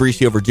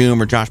Fabricio Verdum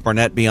or Josh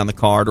Barnett be on the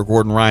card, or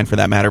Gordon Ryan for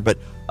that matter. But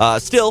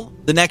still,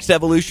 the next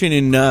evolution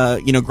in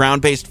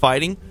ground-based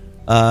fighting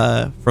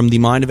from the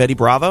mind of Eddie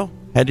Bravo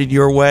headed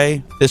your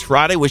way this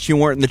Friday. Wish you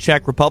weren't in the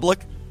Czech Republic,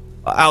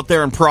 out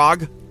there in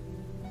Prague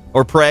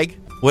or Prague.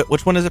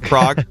 Which one is it?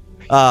 Prague.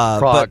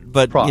 Prague.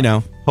 But Prague.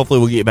 Hopefully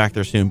we'll get you back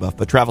there soon, Buff.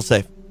 But travel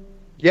safe.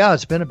 Yeah,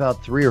 it's been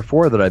about 3 or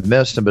 4 that I've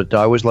missed, but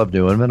I always love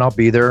doing them, and I'll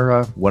be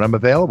there when I'm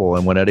available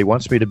and when Eddie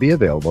wants me to be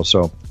available.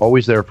 So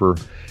always there for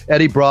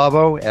Eddie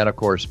Bravo and, of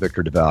course,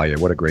 Victor DeValia.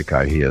 What a great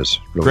guy he is.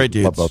 Really great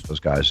dudes. Love both those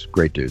guys.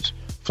 Great dudes.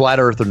 Flat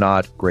Earth or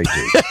not, great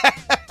dudes.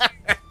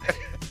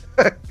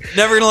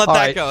 Never going to let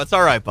that go. It's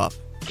all right, Buff.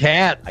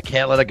 I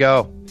can't let it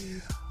go.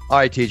 All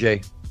right,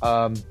 TJ.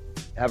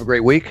 Have a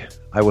great week.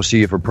 I will see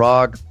you from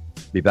Prague.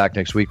 Be back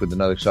next week with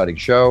another exciting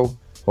show.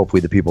 Hopefully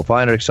the people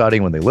find it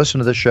exciting when they listen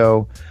to the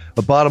show.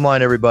 But bottom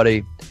line,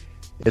 everybody,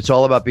 it's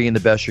all about being the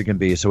best you can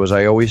be. So as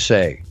I always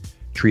say,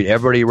 treat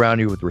everybody around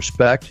you with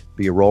respect.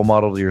 Be a role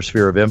model to your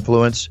sphere of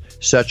influence.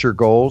 Set your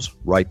goals.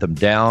 Write them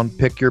down.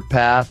 Pick your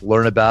path.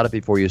 Learn about it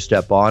before you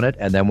step on it.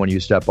 And then when you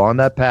step on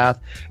that path,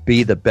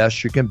 be the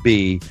best you can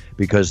be,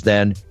 because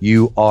then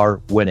you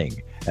are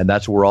winning. And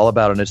that's what we're all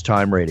about on It's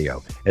Time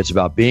Radio. It's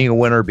about being a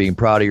winner, being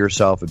proud of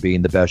yourself, and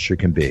being the best you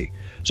can be.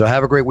 So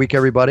have a great week,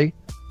 everybody.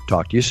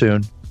 Talk to you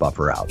soon.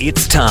 Buffer out.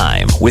 It's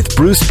Time with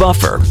Bruce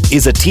Buffer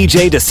is a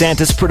TJ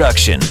DeSantis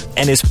production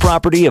and is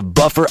property of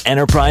Buffer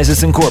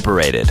Enterprises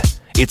Incorporated.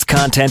 Its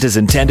content is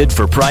intended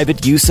for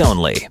private use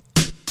only.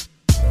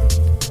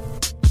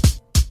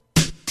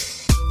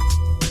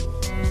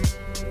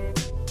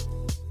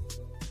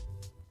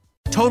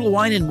 Total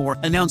Wine & More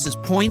announces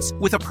points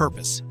with a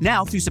purpose.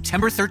 Now through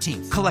September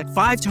 13th, collect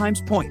 5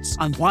 times points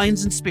on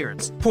wines and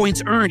spirits.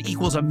 Points earned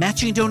equals a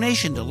matching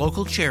donation to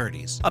local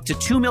charities. Up to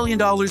 $2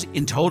 million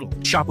in total.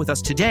 Shop with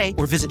us today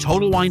or visit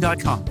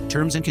TotalWine.com.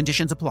 Terms and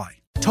conditions apply.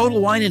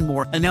 Total Wine &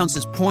 More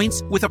announces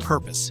points with a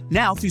purpose.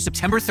 Now through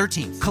September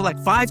 13th, collect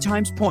 5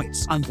 times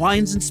points on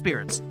wines and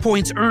spirits.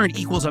 Points earned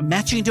equals a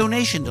matching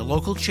donation to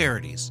local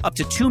charities. Up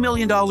to $2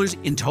 million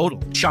in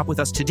total. Shop with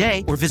us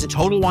today or visit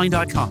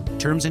TotalWine.com.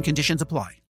 Terms and conditions apply.